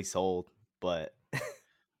until he sold, but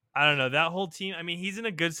I don't know. That whole team, I mean, he's in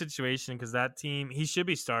a good situation because that team, he should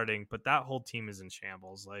be starting, but that whole team is in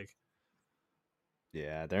shambles. Like,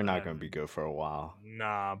 yeah, they're not going to be good for a while.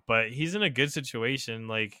 nah, but he's in a good situation.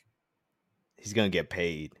 Like, He's going to get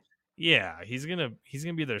paid. yeah, he's gonna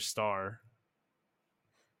be their star.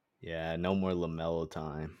 Yeah, no more LaMelo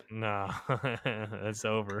time. Nah, that's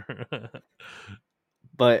over.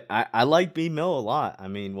 But I like B Mill a lot. I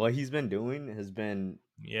mean, what he's been doing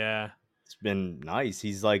Yeah. it's been nice.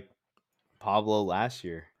 He's like Pablo last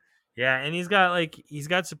year. Yeah, and he's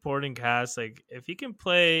got supporting cast. Like if he can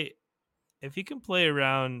play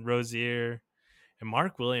around Rozier and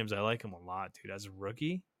Mark Williams, I like him a lot, dude. As a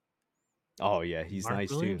rookie, Oh yeah, he's Mark nice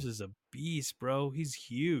too. Williams is a beast, bro. He's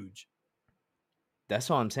huge. That's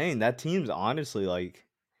what I'm saying. That team's honestly like,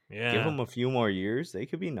 give Yeah. them a few more years, they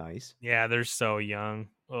could be nice. Yeah, they're so young.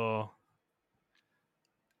 Oh,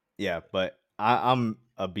 Yeah, but I'm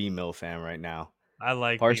a B Mill fan right now, I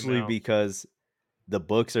like partially B-Mail. because the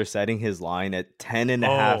books are setting his line at 10 and a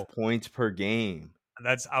Oh, half points per game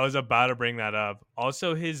that's I was about to bring that up.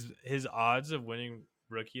 Also, his odds of winning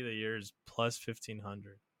rookie of the year is plus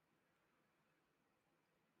 1,500.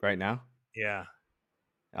 right now. Yeah.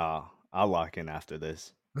 Oh, I'll lock in after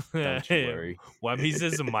this. Don't you worry. Webby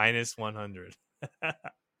says a minus 100.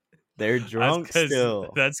 They're That's drunk because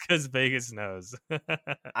still. that's because Vegas knows.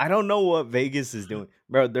 I don't know what Vegas is doing.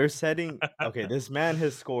 Bro, they're setting okay, this man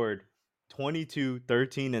has scored 22,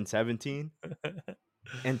 13, and 17.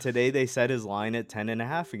 And today they set his line at 10 and a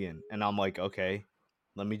half again. And I'm like, okay,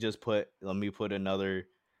 let me put another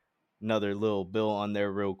little bill on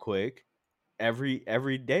there real quick. Every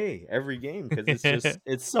day, every game, because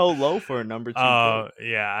it's so low for a number two pick. Oh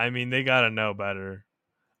yeah, I mean they gotta know better.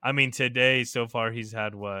 I mean today so far he's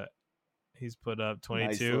had what? He's put up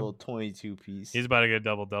Nice 22. little 22 piece. He's about to get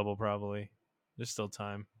double probably. There's still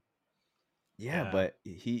time. Yeah, Yeah. but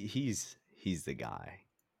he's the guy.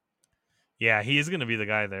 Yeah, he is gonna be the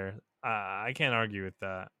guy there. I can't argue with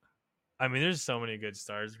that. I mean, there's so many good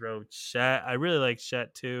stars, bro. Chet, I really like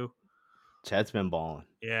Chet too. Chet's been balling.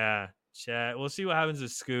 Yeah, Chet. We'll see what happens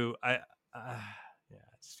with Scoot. Yeah, I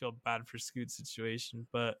just feel bad for Scoot's situation,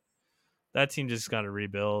 but that team just got to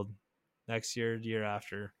rebuild next year, the year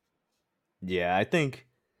after. Yeah, I think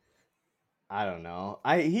I don't know.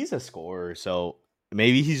 He's a scorer, so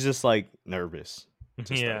maybe he's just like nervous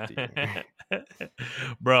to start Yeah, the year.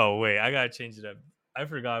 bro. Wait, I gotta change it up. I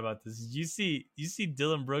forgot about this. Did you see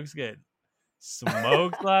Dylan Brooks get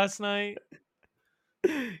smoked last night?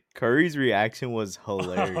 Curry's reaction was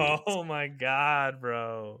hilarious. Oh my god,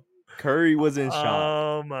 bro. Curry was in shock.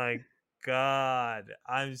 Oh my god.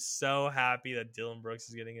 I'm so happy that Dylan Brooks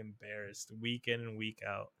is getting embarrassed week in and week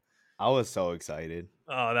out. I was so excited.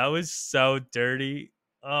 Oh, that was so dirty.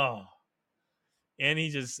 Oh. And he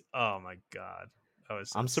just oh my god. That was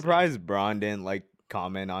so I'm sick. surprised Braun didn't like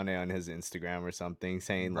comment on it on his Instagram or something,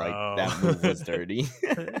 saying like Bro. that move was dirty.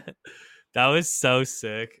 That was so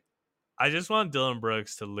sick. I just want Dylan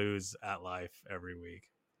Brooks to lose at life every week.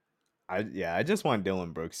 I just want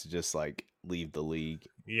Dylan Brooks to just like leave the league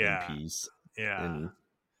in Yeah. peace Yeah. and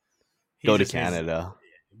He go to just needs Canada.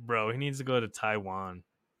 bro, he needs to go to Taiwan.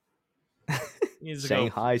 He needs to go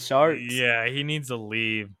Shanghai Sharks. yeah, he needs to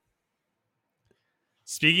leave.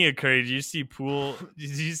 Speaking of Curry, did you see Poole? Did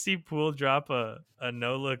you see Poole drop a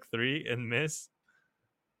no look three and miss?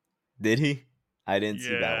 Did he? I didn't see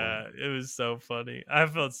that one. Yeah, it was so funny. I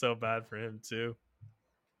felt so bad for him too.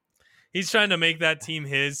 He's trying to make that team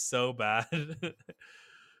his so bad.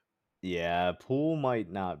 Yeah, Poole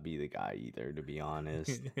might not be the guy either, to be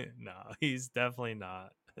honest. No, he's definitely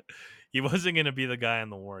not. He wasn't going to be the guy on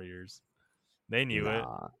the Warriors. They knew it.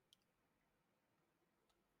 Nah.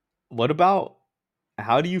 What about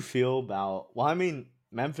how do you feel about well, I mean,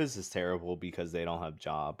 Memphis is terrible because they don't have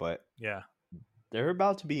Ja, but Yeah. they're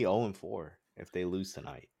about to be 0-4 if they lose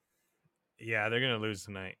tonight. Yeah, they're going to lose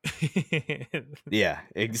tonight. Yeah,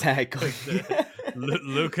 exactly. Like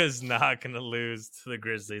Luka's not going to lose to the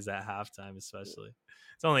Grizzlies at halftime, especially.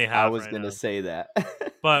 It's only I half was right gonna now. say that.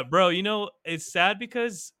 But bro, it's sad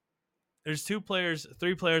because there's three players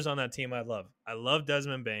on that team I love. I love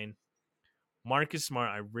Desmond Bain, Marcus Smart.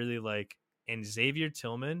 I really like, and Xavier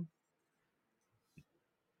Tillman.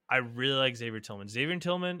 I really like Xavier Tillman. Xavier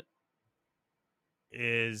Tillman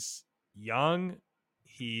is young.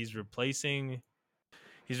 He's replacing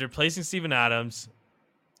Steven Adams.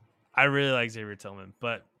 I really like Xavier Tillman,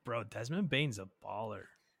 but bro, Desmond Bain's a baller.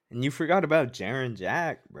 And you forgot about Jaren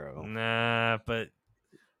Jack, bro. Nah, but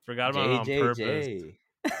forgot about it on purpose. JJJ.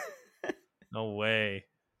 No way.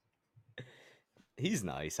 He's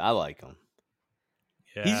nice. I like him.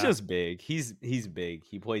 He's Yeah, just big. He's big.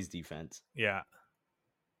 He plays defense. yeah.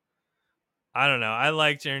 I don't know. I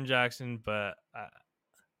like Jaren Jackson, but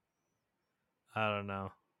I don't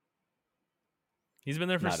know. He's been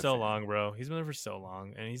there for Not a so fan. long, bro. He's been there for so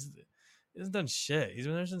long, and he hasn't done shit. He's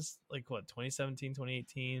been there since like what 2017,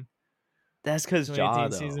 2018, That's because Ja 2018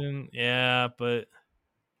 though. season. Yeah, but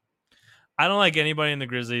I don't like anybody in the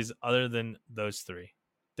Grizzlies other than those three.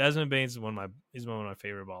 Desmond Bane's he's one of my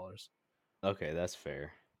favorite ballers. Okay, that's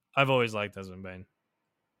fair. I've always liked Desmond Bane.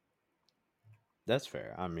 That's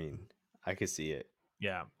fair. I mean, I could see it.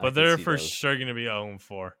 Yeah, I but could they're see for those. sure gonna be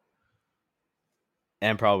 0-4.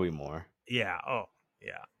 And probably more. Yeah. Oh,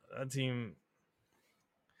 yeah. That team,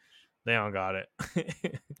 they don't got it.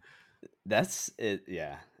 That's it.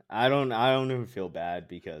 Yeah. I don't even feel bad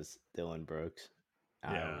because Dylan Brooks.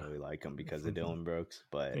 I don't Yeah. really like him because of Dylan Brooks,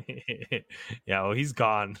 but Yeah, well, he's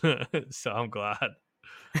gone, so I'm glad.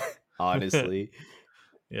 honestly,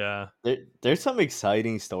 Yeah. there's some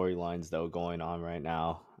exciting storylines though going on right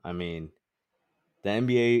now. I mean, the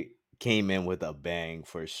NBA came in with a bang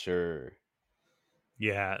for sure.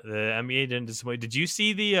 Yeah, the NBA didn't disappoint. Did you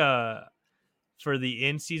see the for the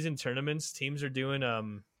in-season tournaments, teams are doing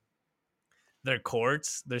their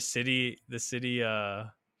courts, the city Those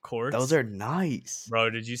courts? are nice. Bro,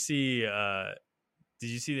 did you see the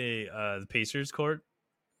Pacers court?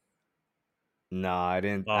 No, I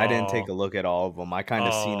didn't take Oh, a look at all of them. I kind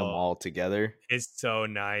of seen them oh, all together. it's so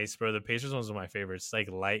nice, bro. The Pacers one's one of my favorites. Like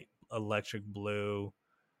light electric blue.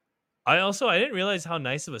 I didn't realize how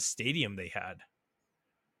nice of a stadium they had.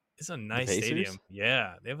 It's a The nice Pacers? stadium.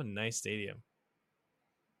 Yeah, they have a nice stadium.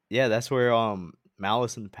 Yeah, that's where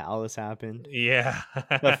Malice in the Palace happened. Yeah.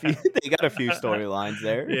 A few they got a few storylines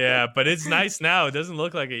there. Yeah, but it's nice now. It doesn't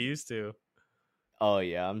look like it used to. Oh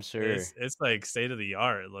yeah, I'm sure. It's like state of the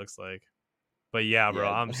art, it looks like. But yeah, bro,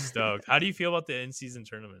 Yeah. I'm stoked. How do you feel about the in season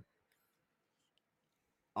tournament?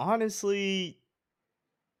 Honestly,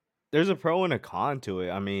 there's a pro and a con to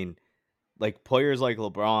it. I mean, like players like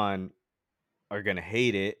LeBron are gonna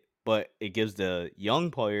hate it, but it gives the young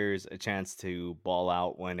players a chance to ball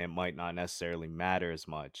out when it might not necessarily matter as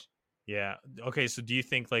much. Yeah. Okay, so do you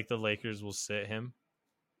think like the Lakers will sit him?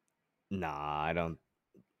 Nah, I don't.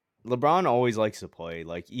 LeBron always likes to play.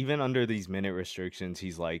 Like even under these minute restrictions,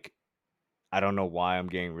 he's like, I don't know why I'm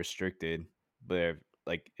getting restricted, but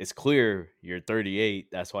like it's clear you're 38.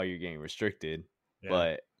 That's why you're getting restricted. Yeah.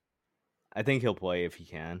 But I think he'll play if he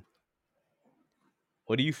can.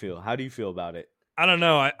 What do you feel? How do you feel about it? I don't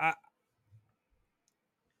know.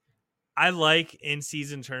 I like in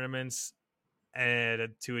season tournaments and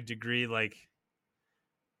to a degree like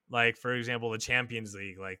for example the Champions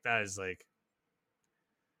League. Like that is like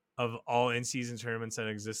of all in season tournaments that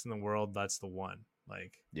exist in the world, that's the one.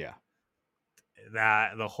 Like Yeah,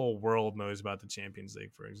 that the whole world knows about the Champions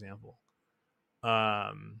League, for example.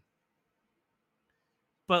 Um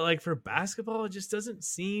but like for basketball, it just doesn't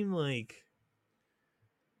seem like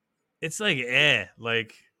it's like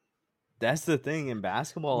like that's the thing in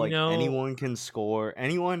basketball. you Like know, anyone can score.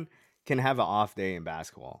 Anyone can have an off day in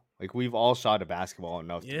basketball. Like we've all shot a basketball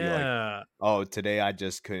enough to be like, yeah. oh, today I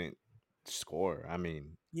just couldn't score. I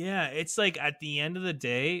mean, Yeah, it's like at the end of the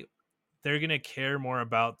day, they're going to care more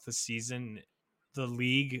about the season, the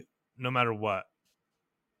league no matter what.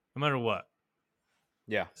 No matter what.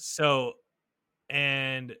 yeah, So,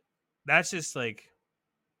 and that's just like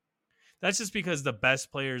that's just because the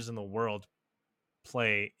best players in the world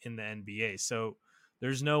play in the NBA. So,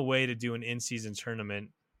 there's no way to do an in-season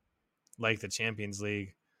tournament like the Champions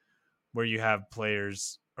League where you have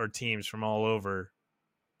players or teams from all over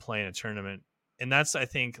playing a tournament. And that's I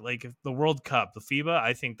think like the World Cup, the FIBA,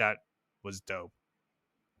 I think that was dope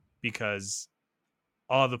because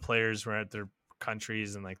all the players were at their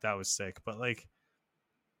countries and like that was sick. But like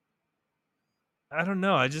I don't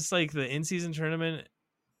know, I just like the in-season tournament,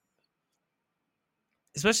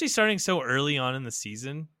 especially starting so early on in the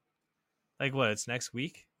season. Like what? It's next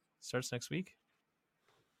week. Starts next week.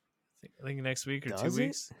 I think next week or two does it?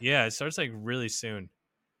 weeks. Yeah, it starts like really soon. Wow,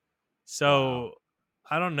 So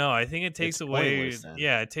I don't know. I think it it's takes away. pointless then.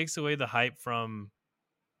 Yeah, it takes away the hype from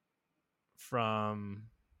from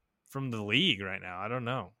the league right now. I don't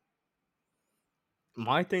know.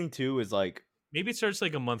 My thing too is like Maybe it starts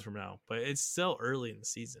like a month from now, but it's still early in the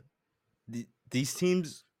season. these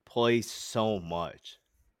teams play so much.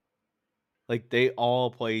 Like they all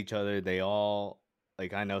play each other. They all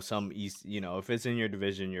like I know some East, if it's in your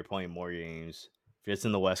division, you're playing more games. If it's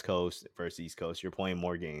in the West Coast versus East Coast, you're playing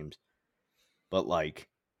more games. But like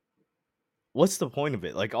what's the point of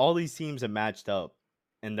it? Like all these teams have matched up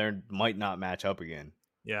and they might not match up again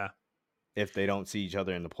Yeah. if they don't see each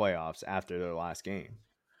other in the playoffs after their last game.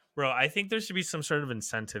 Bro, I think there should be some sort of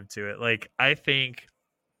incentive to it. Like I think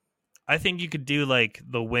you could do like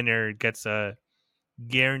the winner gets a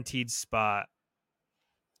guaranteed spot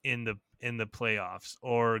in the playoffs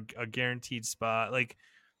or a guaranteed spot like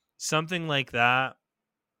something like that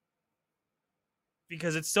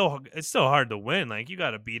because it's still hard to win. Like you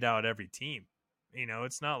got to beat out every team. You know,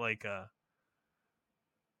 it's not like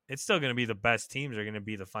it's still going to be the best teams are going to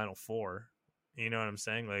be the final four. You know what I'm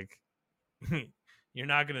saying? Like you're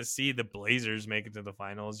not going to see the Blazers make it to the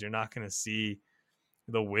finals. You're not going to see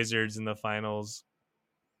the Wizards in the finals.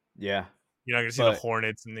 Yeah. You're not going to see the But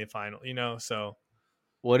Hornets in the final, you know? So,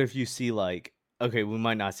 what if you see like okay, we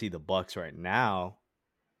might not see the Bucks right now,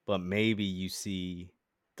 but maybe you see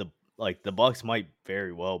the Bucks might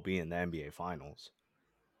very well be in the NBA finals.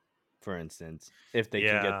 for instance, if they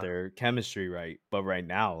can get Yeah. their chemistry right. But right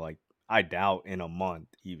now, like I doubt in a month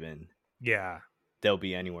even Yeah. they'll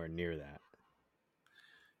be anywhere near that.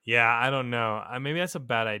 Yeah, I don't know. Maybe that's a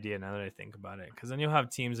bad idea now that I think about it. Because then you'll have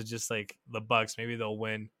teams that just like the Bucks. Maybe they'll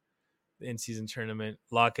win the in-season tournament,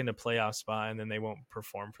 lock in a playoff spot, and then they won't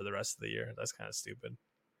perform for the rest of the year. That's kind of stupid.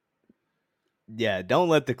 Yeah, don't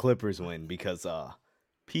let the Clippers win because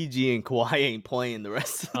PG and Kawhi ain't playing the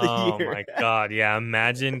rest of the Oh year. my god, yeah!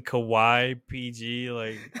 Imagine Kawhi, PG,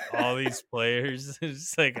 like all these players,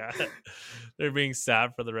 it's like they're being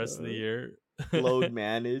sat for the rest of the year. Load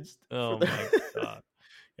managed for Oh the my god,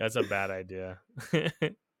 that's a bad idea.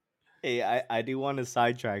 Hey, I do want to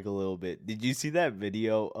sidetrack a little bit. Did you see that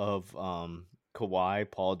video of Kawhi,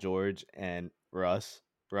 Paul George, and Russ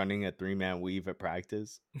running a 3-man weave at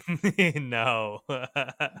practice? No,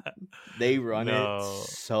 They run it no.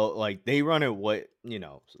 so like they run it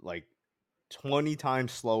like 20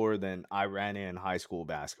 times slower than I ran it in high school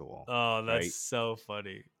basketball, Oh, that's right? so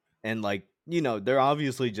funny. And like, they're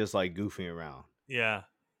obviously just like goofing around. Yeah.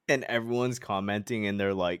 And everyone's commenting and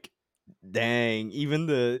they're like, "Dang, even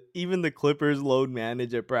the Clippers load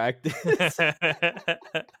manage at practice."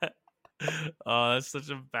 Oh, that's such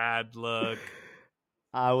a bad look.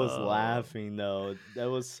 I was Oh. laughing though. That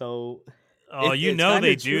was so Oh, you it's know kind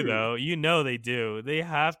they of do true. though. You know they do. They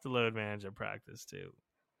have to load manage at practice too.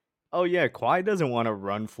 Oh yeah, Kawhi doesn't want to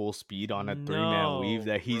run full speed on a 3-man weave No,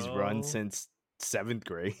 that he's run bro. since 7th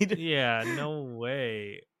grade. Yeah, no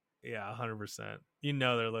way. Yeah, 100%. You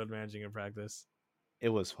know they're load managing in practice. It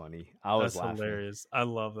was funny. I was That's laughing. hilarious. I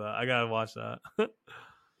love that. I gotta watch that.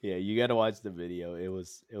 Yeah, you got to watch the video. It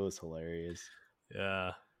was hilarious.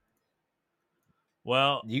 Yeah.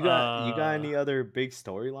 Well, You got any other big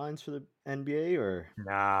storylines for the NBA or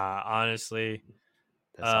nah, honestly.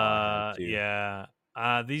 that's all I have too. Yeah.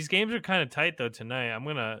 These games are kind of tight though tonight. I'm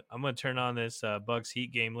gonna turn on this Bucks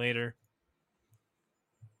Heat game later.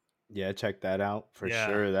 Yeah, check that out for Yeah.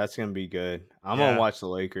 sure. That's gonna be good. I'm gonna Yeah. watch the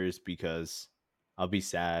Lakers because I'll be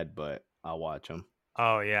sad, but I'll watch them.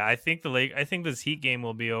 Oh yeah. I think this Heat game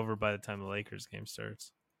will be over by the time the Lakers game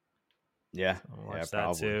starts. Yeah, So I'll yeah, watch that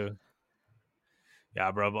probably. too. Yeah,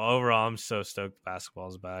 bro. But overall, I'm so stoked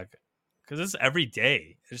basketball's back because it's every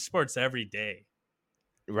day. There's sports every day.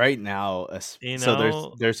 Right now, You so there's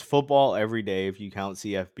know? there's football every day if you count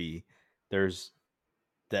CFB. There's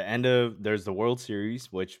there's the World Series,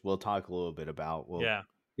 which we'll talk a little bit about. We'll Yeah.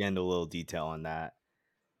 get into a little detail on that.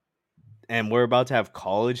 And we're about to have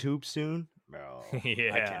college hoops soon. Bro, I can't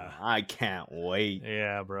Yeah. I can't wait.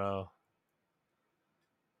 Yeah, bro.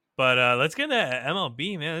 But let's get into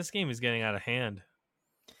MLB, man. This game is getting out of hand.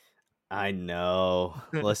 I know.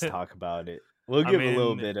 Let's talk about it. We'll I give a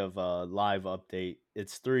little mean, bit of a live update.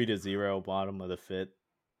 It's 3-0, bottom of the fifth.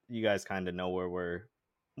 You guys kind of know where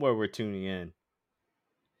we're tuning in.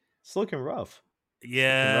 It's looking rough. It's looking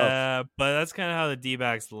rough. yeah, but that's kind of how the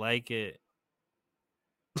D-backs like it.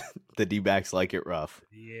 The D-backs like it rough.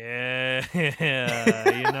 Yeah,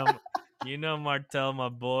 Martel, my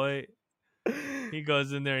boy. He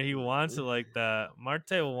goes in there. He wants it like that.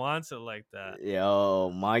 Marte wants it like that.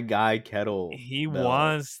 Yo, my guy Kettle, He the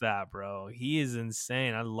wants that, bro. He is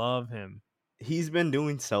insane. I love him. he's been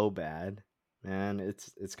doing so bad, man.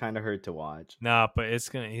 It's kind of hurt to watch. Nah, but he's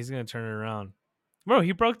gonna turn it around, bro.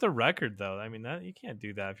 He broke the record though. I mean, that you can't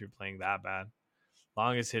do that if you're playing that bad.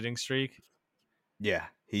 Longest hitting streak. Yeah,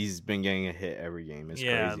 he's been getting a hit every game. It's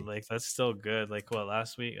Yeah, crazy. like that's still good. Like what,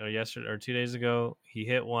 last week or yesterday or 2 days ago, he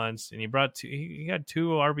hit once and he brought two. He had two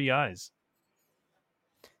RBIs.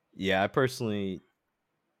 Yeah,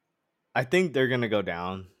 I think they're gonna go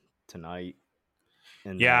down tonight,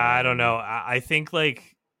 and Yeah, I don't know. then I think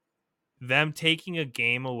like them taking a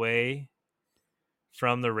game away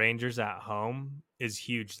from the Rangers at home is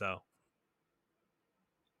huge though,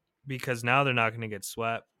 because now they're not going to get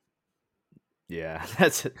swept yeah,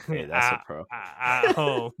 that's a at pro. at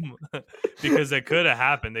home because it could have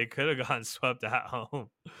happened. They could have gotten swept at home.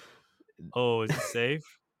 Oh, is he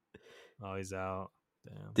safe? Oh, he's out.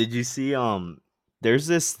 Damn. Did you see? There's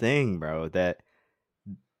this thing, bro.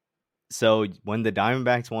 So when the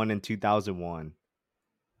Diamondbacks won in 2001,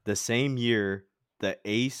 the same year the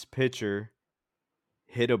ace pitcher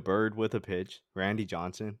hit a bird with a pitch, Randy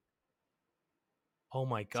Johnson. Oh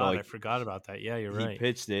my So god, I like forgot about that. Yeah, you're he right.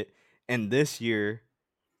 pitched it, and this year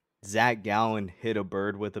Zach Gallen hit a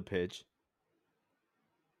bird with a pitch.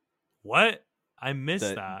 What? I missed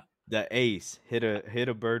The that. the ace hit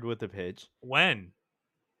a bird with a pitch. When?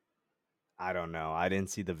 I don't know. I didn't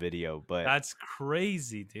see the video, but That's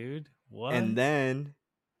crazy, dude. and What? then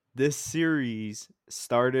this series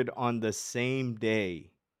started on the same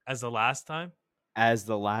day. As the last time? as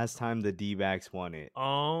the last time the D-backs won it.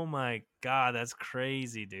 Oh my god, that's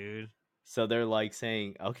crazy, dude. So they're like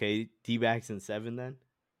saying, okay, D-backs in 7 then?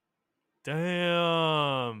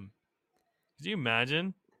 Damn. Could you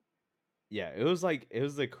imagine? Yeah, it was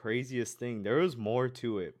the craziest thing. There was more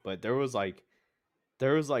to it, but there was like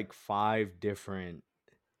five Damn.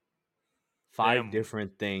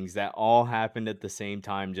 different things that all happened at the same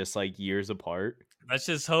time, just like years apart. Let's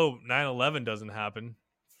just hope 9/11 doesn't happen.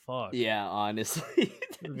 Fuck. Yeah, honestly.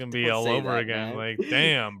 It's gonna be Don't all say over that, again. man. Like,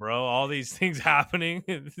 damn, bro, all these things happening.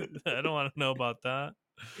 I don't want to know about that.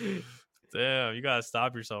 Damn, you gotta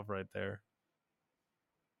stop yourself right there.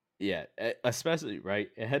 Yeah, especially right.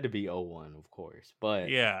 It had to be 01, of course, but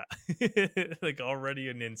Yeah, like already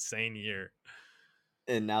an insane year.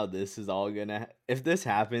 and now this is all gonna. If this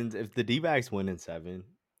happens, if the D-backs win in 7,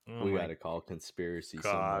 Oh we my gotta call conspiracy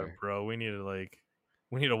god, somewhere. bro, we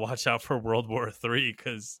need to watch out for World War III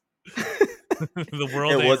because the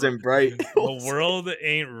world It ain't wasn't bright. It the was. world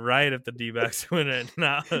ain't right if the D-backs win it.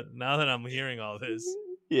 Now that I'm hearing all this.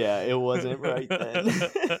 Yeah, it wasn't right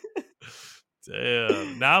then.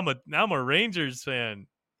 Damn. Now I'm a Rangers fan.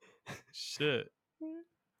 Shit.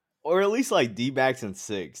 Or at least like D-backs in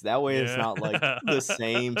 6. That way it's Yeah. not like the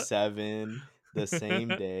same 7, the same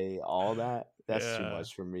day, all that. That's too Yeah.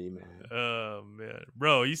 much for me, man. Oh man.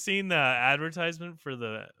 Bro, you seen the advertisement for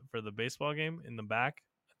the baseball game in the back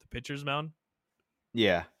at the pitcher's mound?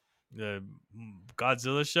 Yeah. The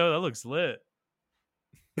Godzilla show? That looks lit.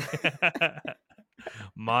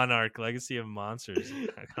 Monarch Legacy of Monsters.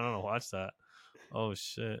 I kind of want to watch that. Oh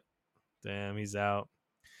shit. Damn, he's out.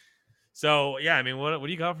 So yeah, I mean, what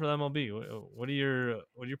do you got for the MLB? What are your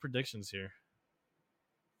predictions here?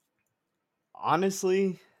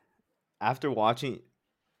 Honestly, after watching,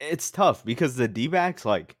 it's tough because the D-backs,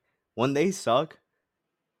 like, when they suck,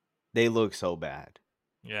 they look so bad.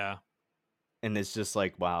 Yeah, And it's just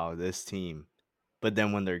like, wow, this team. But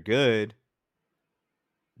then when they're good,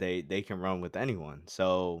 they can run with anyone.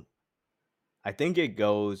 So I think it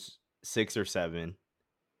goes 6 or 7.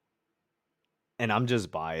 And I'm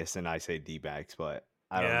just biased and I say D-backs, but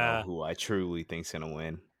I don't know yeah. who I truly think's gonna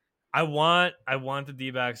win. I want the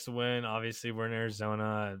D-backs to win. Obviously, we're in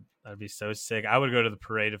Arizona. That'd be so sick. I would go to the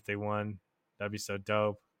parade if they won. That'd be so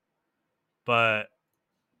dope. But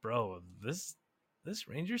bro, this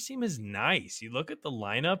Rangers team is nice. You look at the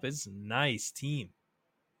lineup; it's a nice team.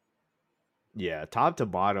 Yeah, top to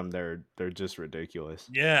bottom, they're just ridiculous.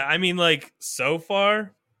 Yeah, I mean, like so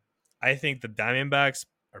far, I think the Diamondbacks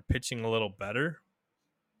are pitching a little better.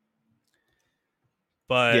 Yeah,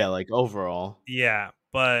 But like overall. yeah,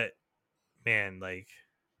 but man, like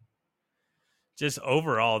just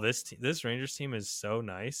overall, this Rangers team is so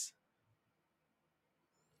nice.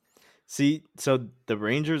 See, so the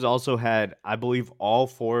Rangers also had, I believe, all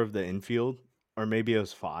 4 of the infield, or maybe it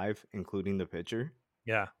was 5, including the pitcher.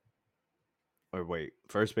 Yeah, Or wait,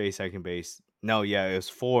 first base, second base. No, yeah, it was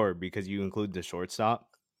 4 because you include the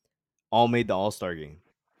shortstop. All made the All-Star game.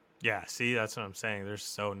 yeah. See, that's what I'm saying. They're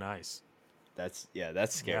so nice. That's Yeah,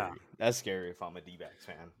 scary. That's scary if I'm a D-backs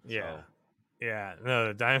fan. yeah, So yeah.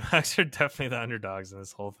 No, the Diamondbacks are definitely the underdogs in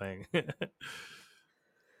this whole thing.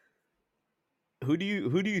 who do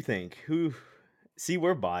you think? Who See,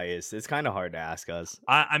 we're biased. It's kind of hard to ask us.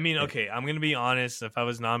 I mean, okay, I'm gonna be honest. If I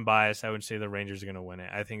was non-biased, I would say the Rangers are gonna win it.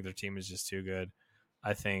 I think their team is just too good.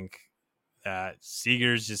 I think that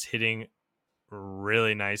Seager's just hitting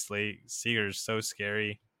really nicely. Seager's so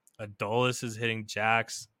scary. Adolis is hitting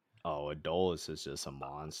jacks. Oh, Adolis is just a I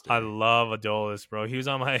monster. love Adolis, bro. He was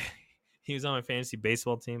on my he was on my fantasy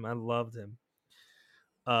baseball team. I loved him.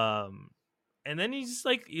 Um, and then he's just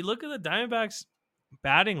like you look at the Diamondbacks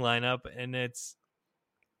batting lineup, and it's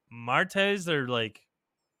Martez, their like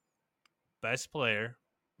best player,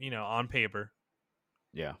 on paper.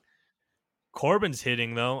 Yeah. Corbin's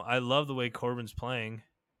hitting though. I love the way Corbin's playing.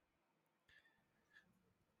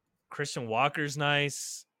 Christian Walker's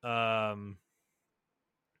nice. But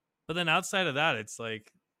then outside of that, it's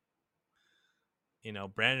like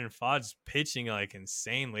Brandon Fogg's pitching like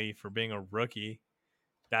insanely for being a rookie.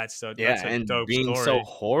 Yeah, That's a and dope being so story.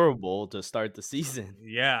 horrible to start the season.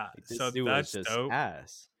 Yeah, Like, this so dude was that's just dope.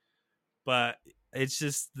 ass. But it's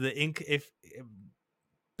just the ink. If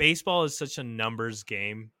baseball is such a numbers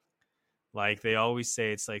game, like they always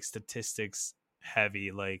say, it's like statistics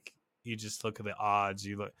heavy. Like you just look at the odds.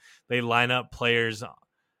 They line up players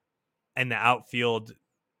in the outfield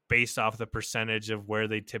based off the percentage of where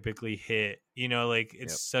they typically hit. Like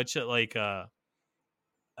it's Yep. such a like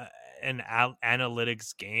an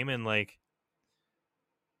analytics game, and like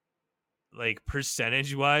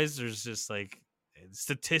percentage wise, there's just like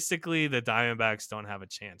statistically the Diamondbacks don't have a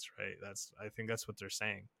chance, right? I think that's what they're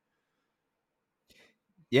saying.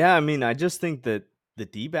 Yeah, I mean, I just think that the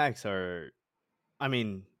D-backs are. I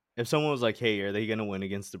mean, if someone was like, "Hey, are they gonna win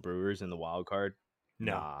against the Brewers in the wild card?"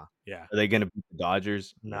 No. Nah. Yeah. Are they gonna beat the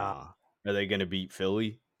Dodgers? Nah. Nah. Are they gonna beat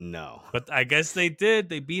Philly? No. But I guess they did.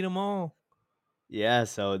 They beat them all. Yeah,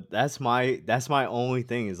 so that's my only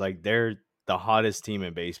thing is like they're the hottest team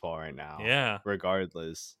in baseball right now, Yeah.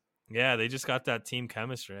 regardless. Yeah, they just got that team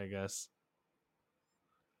chemistry, I guess.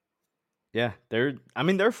 Yeah, they're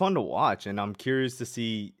fun to watch, and I'm curious to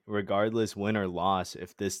see, regardless win or loss,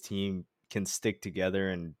 if this team can stick together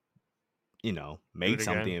and Do it make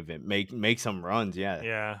something again. of it, make some runs. Yeah,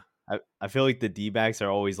 Yeah. I feel like the D-backs are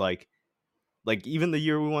always like even the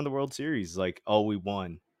year we won the World Series, like, oh, we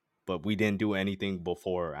won, but we didn't do anything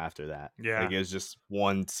before or after that. Yeah. Like it was just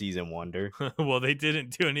one season wonder. Well, they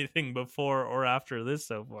didn't do anything before or after this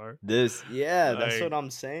so far. Yeah, that's what Like I'm they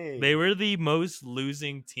saying. were the most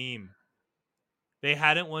losing team. They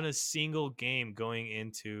hadn't won a single game going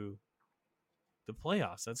into the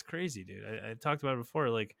playoffs. That's crazy, dude. I talked about it before.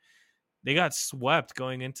 Like they got swept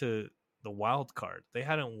going into the wild card. They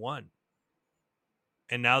hadn't won.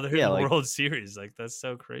 And now they're in Yeah, the like World Series. Like that's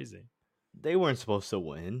so crazy. they weren't supposed to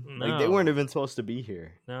win. Like they weren't No. even supposed to be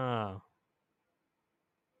here. No.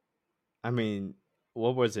 I mean,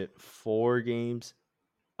 what was it? 4 games,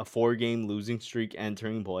 a 4-game losing streak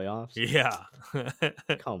entering playoffs. Yeah.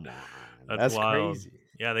 Come on, That's that's wild. crazy.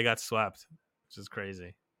 Yeah, they got swept, which is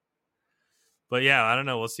crazy. But yeah, I don't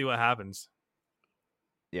know. We'll see what happens.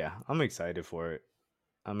 Yeah, I'm excited for it.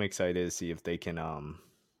 I'm excited to see if they could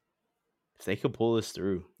pull this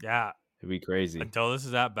through. Yeah. It'd be crazy. Until this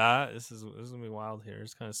is at bat, this is gonna be wild here.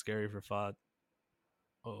 It's kind of scary for Fod.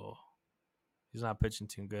 Oh, he's not pitching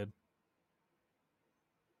too good.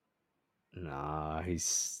 Nah,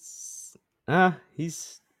 he's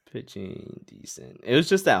pitching decent. It was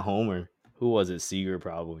just that homer. Who was it? Seager,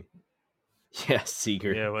 probably. Yeah,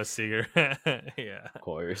 Seager, Yeah, Wes Seager. Yeah. of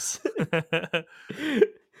course.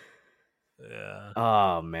 Yeah.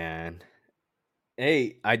 Oh man.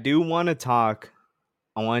 Hey, I do want to talk.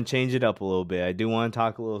 I want to change it up a little bit. I do want to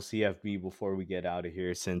talk a little CFB before we get out of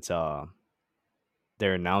here, since they're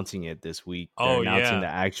announcing it this week. They're Oh announcing the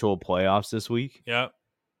yeah. actual playoffs this week. Yep.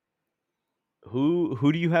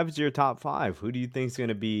 Who do you have as your top 5? Who do you think is going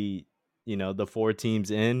to be, the 4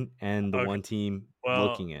 teams in and the Okay. one team Well,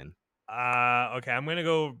 looking in? okay. I'm gonna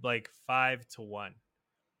go like 5-1.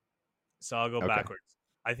 So I'll go Okay. backwards.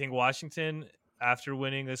 I think Washington, after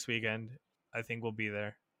winning this weekend, I think will be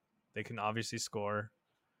there. They can obviously score.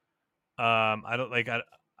 I don't like.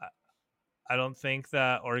 I don't think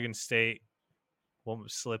that Oregon State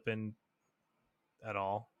won't slip in at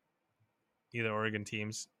all. Either Oregon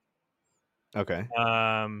teams. Okay.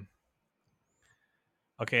 Um.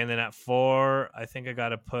 Okay, and then at 4, I think I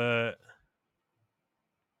gotta put.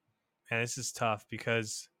 And this is tough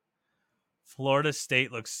because Florida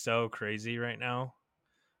State looks so crazy right now.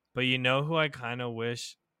 But you know who I kind of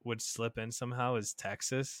wish would slip in somehow is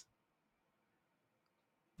Texas.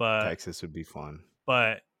 But Texas would be fun.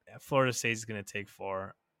 but Florida State's going to take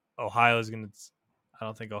 4. Ohio's going to. I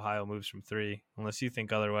don't think Ohio moves from 3 unless you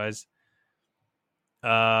think otherwise.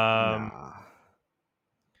 Nah.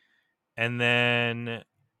 And then,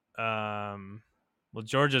 well,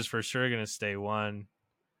 Georgia's for sure going to stay 1.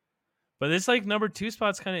 But this like number 2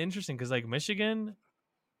 spot's kind of interesting because like Michigan,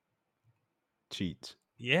 Cheats.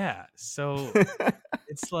 yeah. So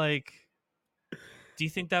it's like, do you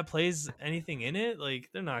think that plays anything in it? Like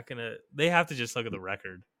they're not gonna. They have to just look at the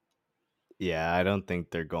record. Yeah, I don't think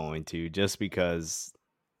they're going to, just because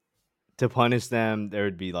to punish them, there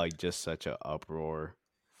would be like just such a uproar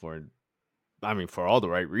for, I mean, for all the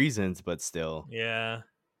right reasons, but still. Yeah.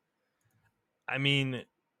 I mean,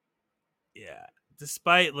 yeah.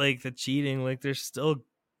 Despite like the cheating, like they're still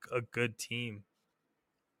a good team.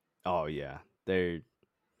 Oh yeah. They're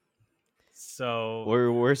So,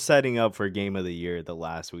 we're setting up for game of the year the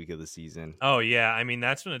last week of the season. oh yeah, I mean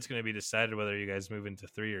that's when it's going to be decided whether you guys move into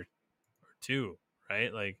 3 or 2,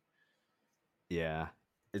 right? Like, Yeah.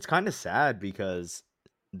 It's kind of sad because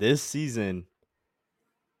this season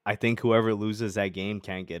I think whoever loses that game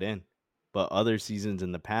can't get in. But other seasons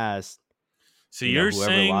in the past, so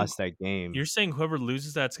whoever lost that game, you're saying whoever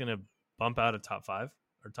loses that's going to bump out of top 5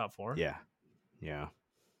 or top 4? yeah. Yeah.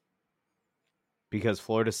 Because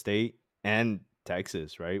Florida State and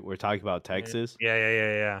Texas, right? We're talking about Yeah, Texas. yeah, yeah,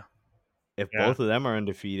 yeah, yeah. If Yeah. both of them are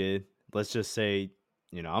undefeated, let's just say,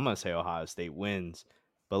 I'm going to say Ohio State wins,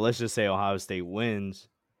 but let's just say Ohio State wins.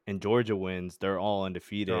 and Georgia wins, they're all They're all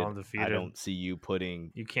undefeated. I undefeated. don't see you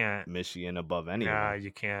putting You can't. Michigan above any of Nah, them.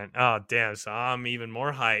 you can't. Oh, damn. So I'm even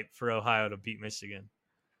more hyped for Ohio to beat Michigan.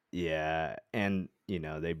 Yeah, and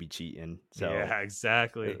they'd be cheating. So Yeah,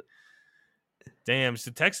 exactly. Damn.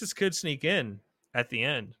 So Texas could sneak in at the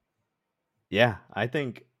end. yeah, I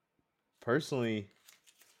think personally,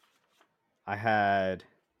 I have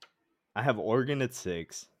Oregon at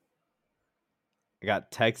 6. I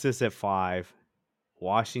got Texas at 5,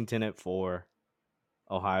 Washington at 4,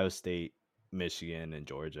 Ohio State, Michigan, and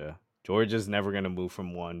Georgia. Georgia's never gonna move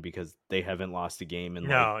from 1 because they haven't lost a game in like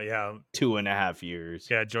No, yeah. 2.5 years.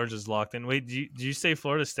 Yeah, Georgia's locked in. Wait, do you say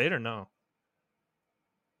Florida State or no?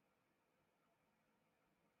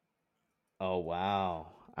 Oh wow,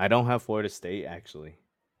 I don't have Florida State actually.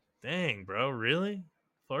 Dang, bro. Really?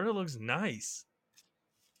 Florida looks nice.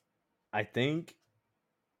 I think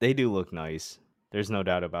they do look nice. There's no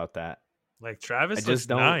doubt about that. Like I Travis just looks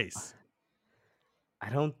don't. nice. I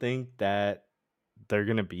don't think that they're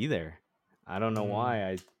gonna be there. I don't know Mm,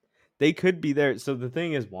 why. They could be there. So the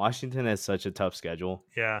thing is, Washington has such a tough schedule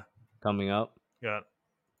yeah. coming up. Yeah.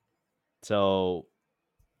 So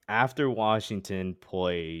after Washington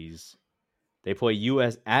plays, they play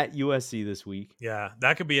US at USC this week. Yeah.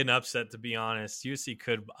 That could be an upset, to be honest. UC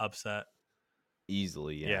could upset.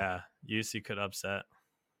 Easily, yeah. Yeah. UC could upset.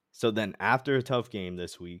 So then after a tough game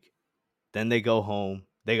this week, then they go home.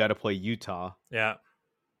 They got to play Utah, Yeah.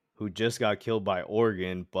 who just got killed by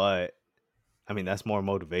Oregon, but I mean, that's more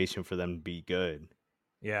motivation for them to be good.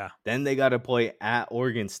 Yeah. Then they got to play at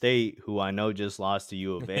Oregon State, who I know just lost to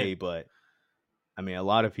U of A, but I mean, a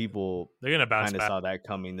lot of people They're going to bounce kind of back. saw that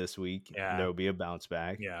coming this week, and Yeah. there will be a bounce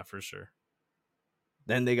back. Yeah, for sure.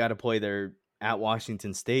 Then they got to play their at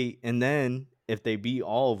Washington State, and then if they beat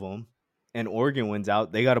all of them and Oregon wins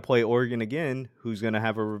out, they got to play Oregon again, who's going to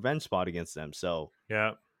have a revenge spot against them. So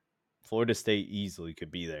Yeah. Florida State easily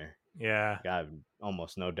could be there. Yeah. I have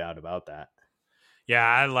almost no doubt about that. Yeah,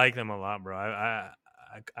 I like them a lot, bro.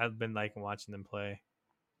 I've been liking watching them play.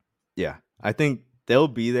 Yeah, I think they'll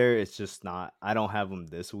be there. It's just not. I don't have them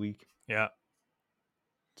this week. Yeah.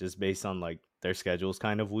 Just based on like their schedule's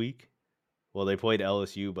kind of weak. Well, they played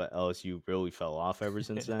LSU, but LSU really fell off ever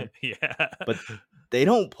since then. Yeah. But they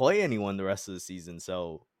don't play anyone the rest of the season,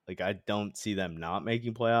 so like I don't see them not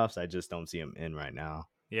making playoffs. I just don't see them in right now.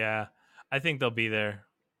 Yeah. I think they'll be there.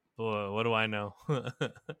 But what do I know?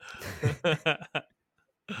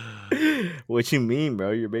 What you mean,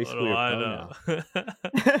 bro? You're What do basically a I pro know?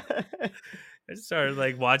 now. I started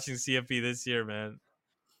like watching CFP this year, man.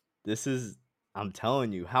 This is I'm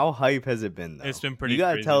telling you, how hype has it been It's though? been You pretty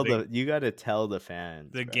gotta crazy. tell the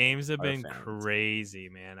fans, The bro. games have Our been fans. crazy,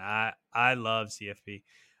 man. I love CFP.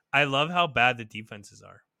 I love how bad the defenses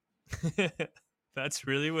are. That's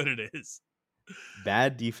really what it is.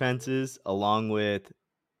 Bad defenses along with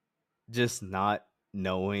just not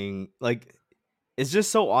knowing like it's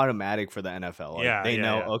just so automatic for the NFL. Like Yeah, they yeah,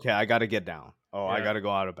 know, yeah, okay, I gotta get down. Oh, I yeah, gotta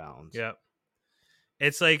go out of bounds. yeah.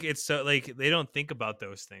 It's so like they don't think about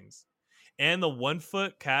those things. And the 1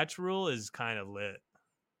 foot catch rule is kind of lit.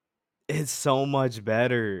 It's so much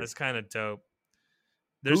better. That's kind of dope.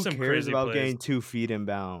 There's Who some cares crazy about plays. getting 2 feet in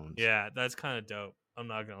bounds? Yeah, that's kind of dope. I'm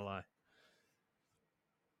not gonna lie.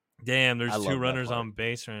 Damn, I there's 2 love that runners part. on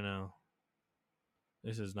base right now.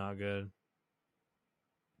 This is not good.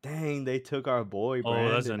 Dang, they took our boy Oh, Brandon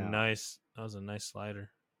out. that was a nice slider.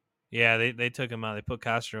 Yeah, they took him out. They put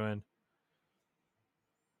Castro in.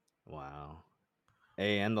 Wow.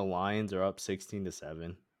 Hey, and the Lions are up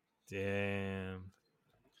 16-7. Damn.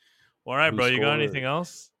 All right, Who bro. You got scored? anything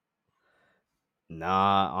else?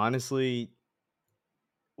 Nah, honestly,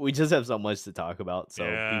 we just have so much to talk about, so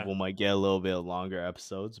Yeah. people might get a little bit longer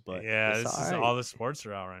episodes, but Yeah, it's this all is right. all the sports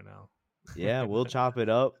are out right now. Yeah, we'll chop it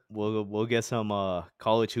up. We'll get some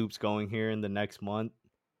college hoops going here in the next month.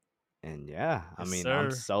 And yeah, I Yes, mean,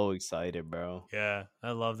 I'm sir. so excited, bro. Yeah,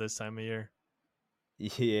 I love this time of year.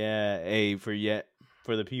 Yeah, hey, for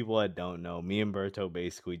the people that don't know, me and Berto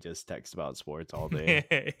basically just text about sports all day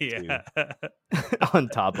too. Yeah. On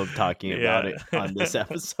top of talking about it on this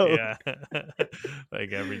episode. Yeah.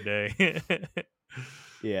 Like every day.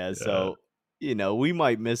 Yeah, Yeah. so we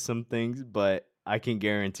might miss some things, but I can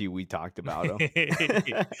guarantee we talked about them.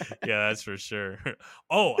 Yeah, that's for sure.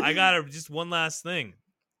 Oh, I got just one last thing.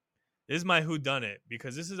 This is my whodunit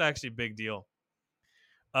because this is actually a big deal.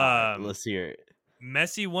 All right, let's hear it.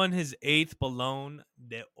 Messi won his 8th Ballon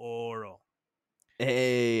d'Oro.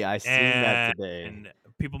 Hey, I seen that today. And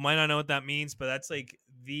people might not know what that means, but that's like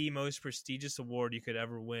the most prestigious award you could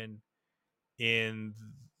ever win in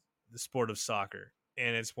the sport of soccer.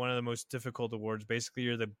 And it's one of the most difficult awards. Basically,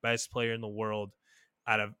 you're the best player in the world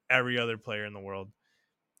out of every other player in the world.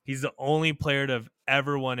 He's the only player to have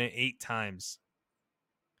ever won it 8 times.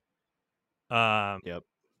 Yep.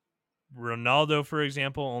 Ronaldo, for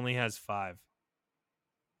example, only has 5.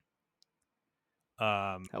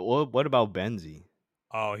 What about Benzi?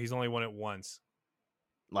 Oh, he's only won it once.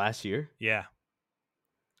 Last year? Yeah.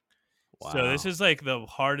 So this Wow. is like the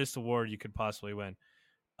hardest award you could possibly win.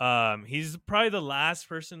 He's probably the last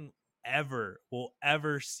person will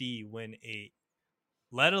ever see win 8,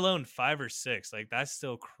 let alone 5 or 6. Like, that's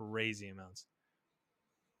still crazy amounts.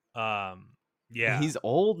 And Yeah, he's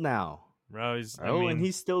old now. bro. And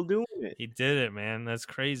he's still doing it. He did it, man. That's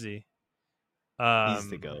crazy. He's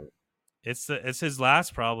the GOAT. It's his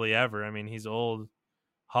last probably ever. I mean, he's old.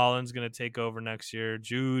 Holland's gonna take over next year.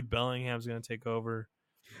 Jude Bellingham's gonna take over.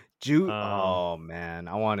 Jude, oh man,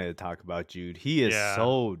 I wanted to talk about Jude. He is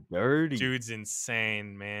so dirty. Jude's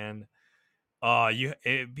insane, man.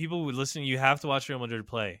 People would listen. You have to watch Real Madrid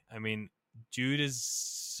play. I mean, Jude is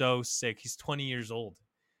so sick. He's 20 years old.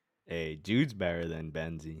 Hey, Jude's better than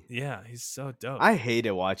Benzi. Yeah, he's so dope. I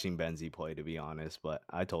hated watching Benzi play, to be honest, but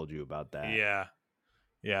I told you about that.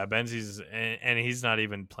 Yeah, Benzi's and he's not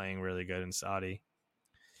even playing really good in Saudi.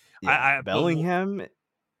 Yeah, Bellingham.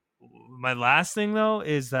 My last thing though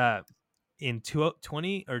is that in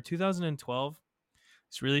 2012,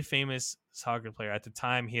 this really famous soccer player at the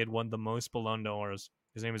time, he had won the most Ballon d'Ors.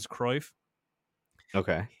 His name is Cruyff.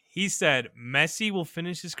 Okay. He said Messi will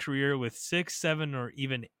finish his career with 6, 7, or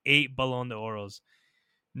even 8 Ballon d'Ors.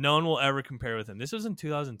 No one will ever compare with him. This was in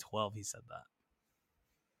 2012. He said that.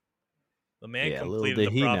 The man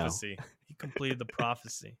completed the prophecy. He completed the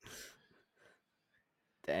prophecy.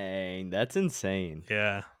 Dang, that's insane.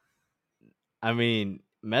 Yeah. I mean,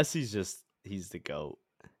 Messi's he's the GOAT.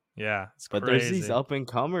 Yeah, it's but crazy. There's these up and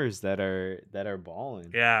comers that are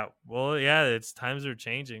balling. Yeah, well, yeah, it's times are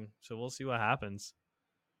changing, so we'll see what happens.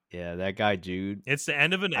 Yeah, that guy Jude. It's the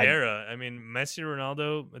end of an era. I mean, Messi,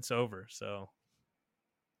 Ronaldo, it's over. So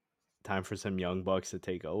time for some young bucks to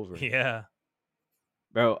take over. Yeah,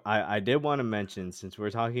 bro. I did want to mention, since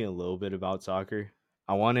we're talking a little bit about soccer,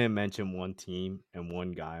 I want to mention one team and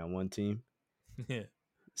one guy on one team.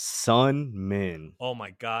 Son Min. Oh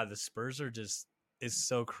my God, the Spurs is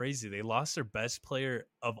so crazy. They lost their best player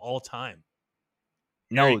of all time.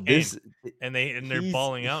 No, they're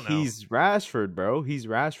balling out now. He's Rashford, bro. He's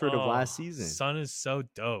Rashford of last season. Son is so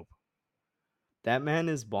dope. That man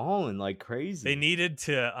is balling like crazy. They needed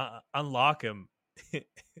to unlock him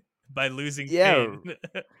by losing Kane.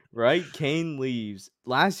 Right? Kane leaves.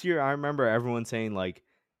 Last year, I remember everyone saying, like,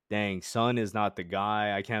 dang, Son is not the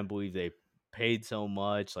guy. I can't believe they paid so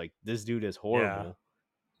much. Like, this dude is horrible. Yeah.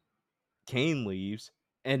 Kane leaves,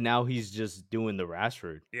 and now he's just doing the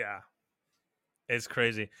Rashford. Yeah. It's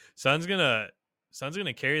crazy. Son's gonna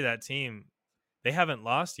carry that team. They haven't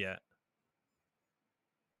lost yet.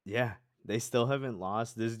 Yeah, they still haven't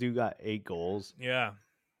lost. This dude got 8 goals. Yeah.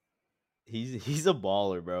 He's a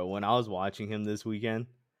baller, bro. When I was watching him this weekend,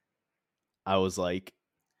 I was like,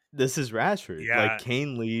 this is Rashford. Yeah. Like,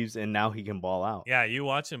 Kane leaves, and now he can ball out. Yeah, you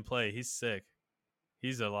watch him play. He's sick.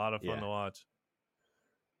 He's a lot of fun to watch.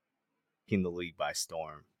 Taking the league by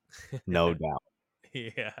storm. No doubt.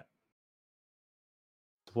 Yeah.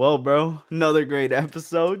 Well, bro, another great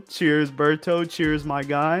episode. Cheers, Berto. Cheers, my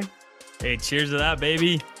guy. Hey, cheers to that,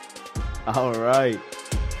 baby. All right.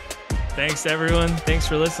 Thanks, everyone. Thanks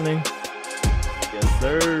for listening. Yes,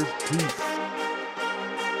 sir. Peace.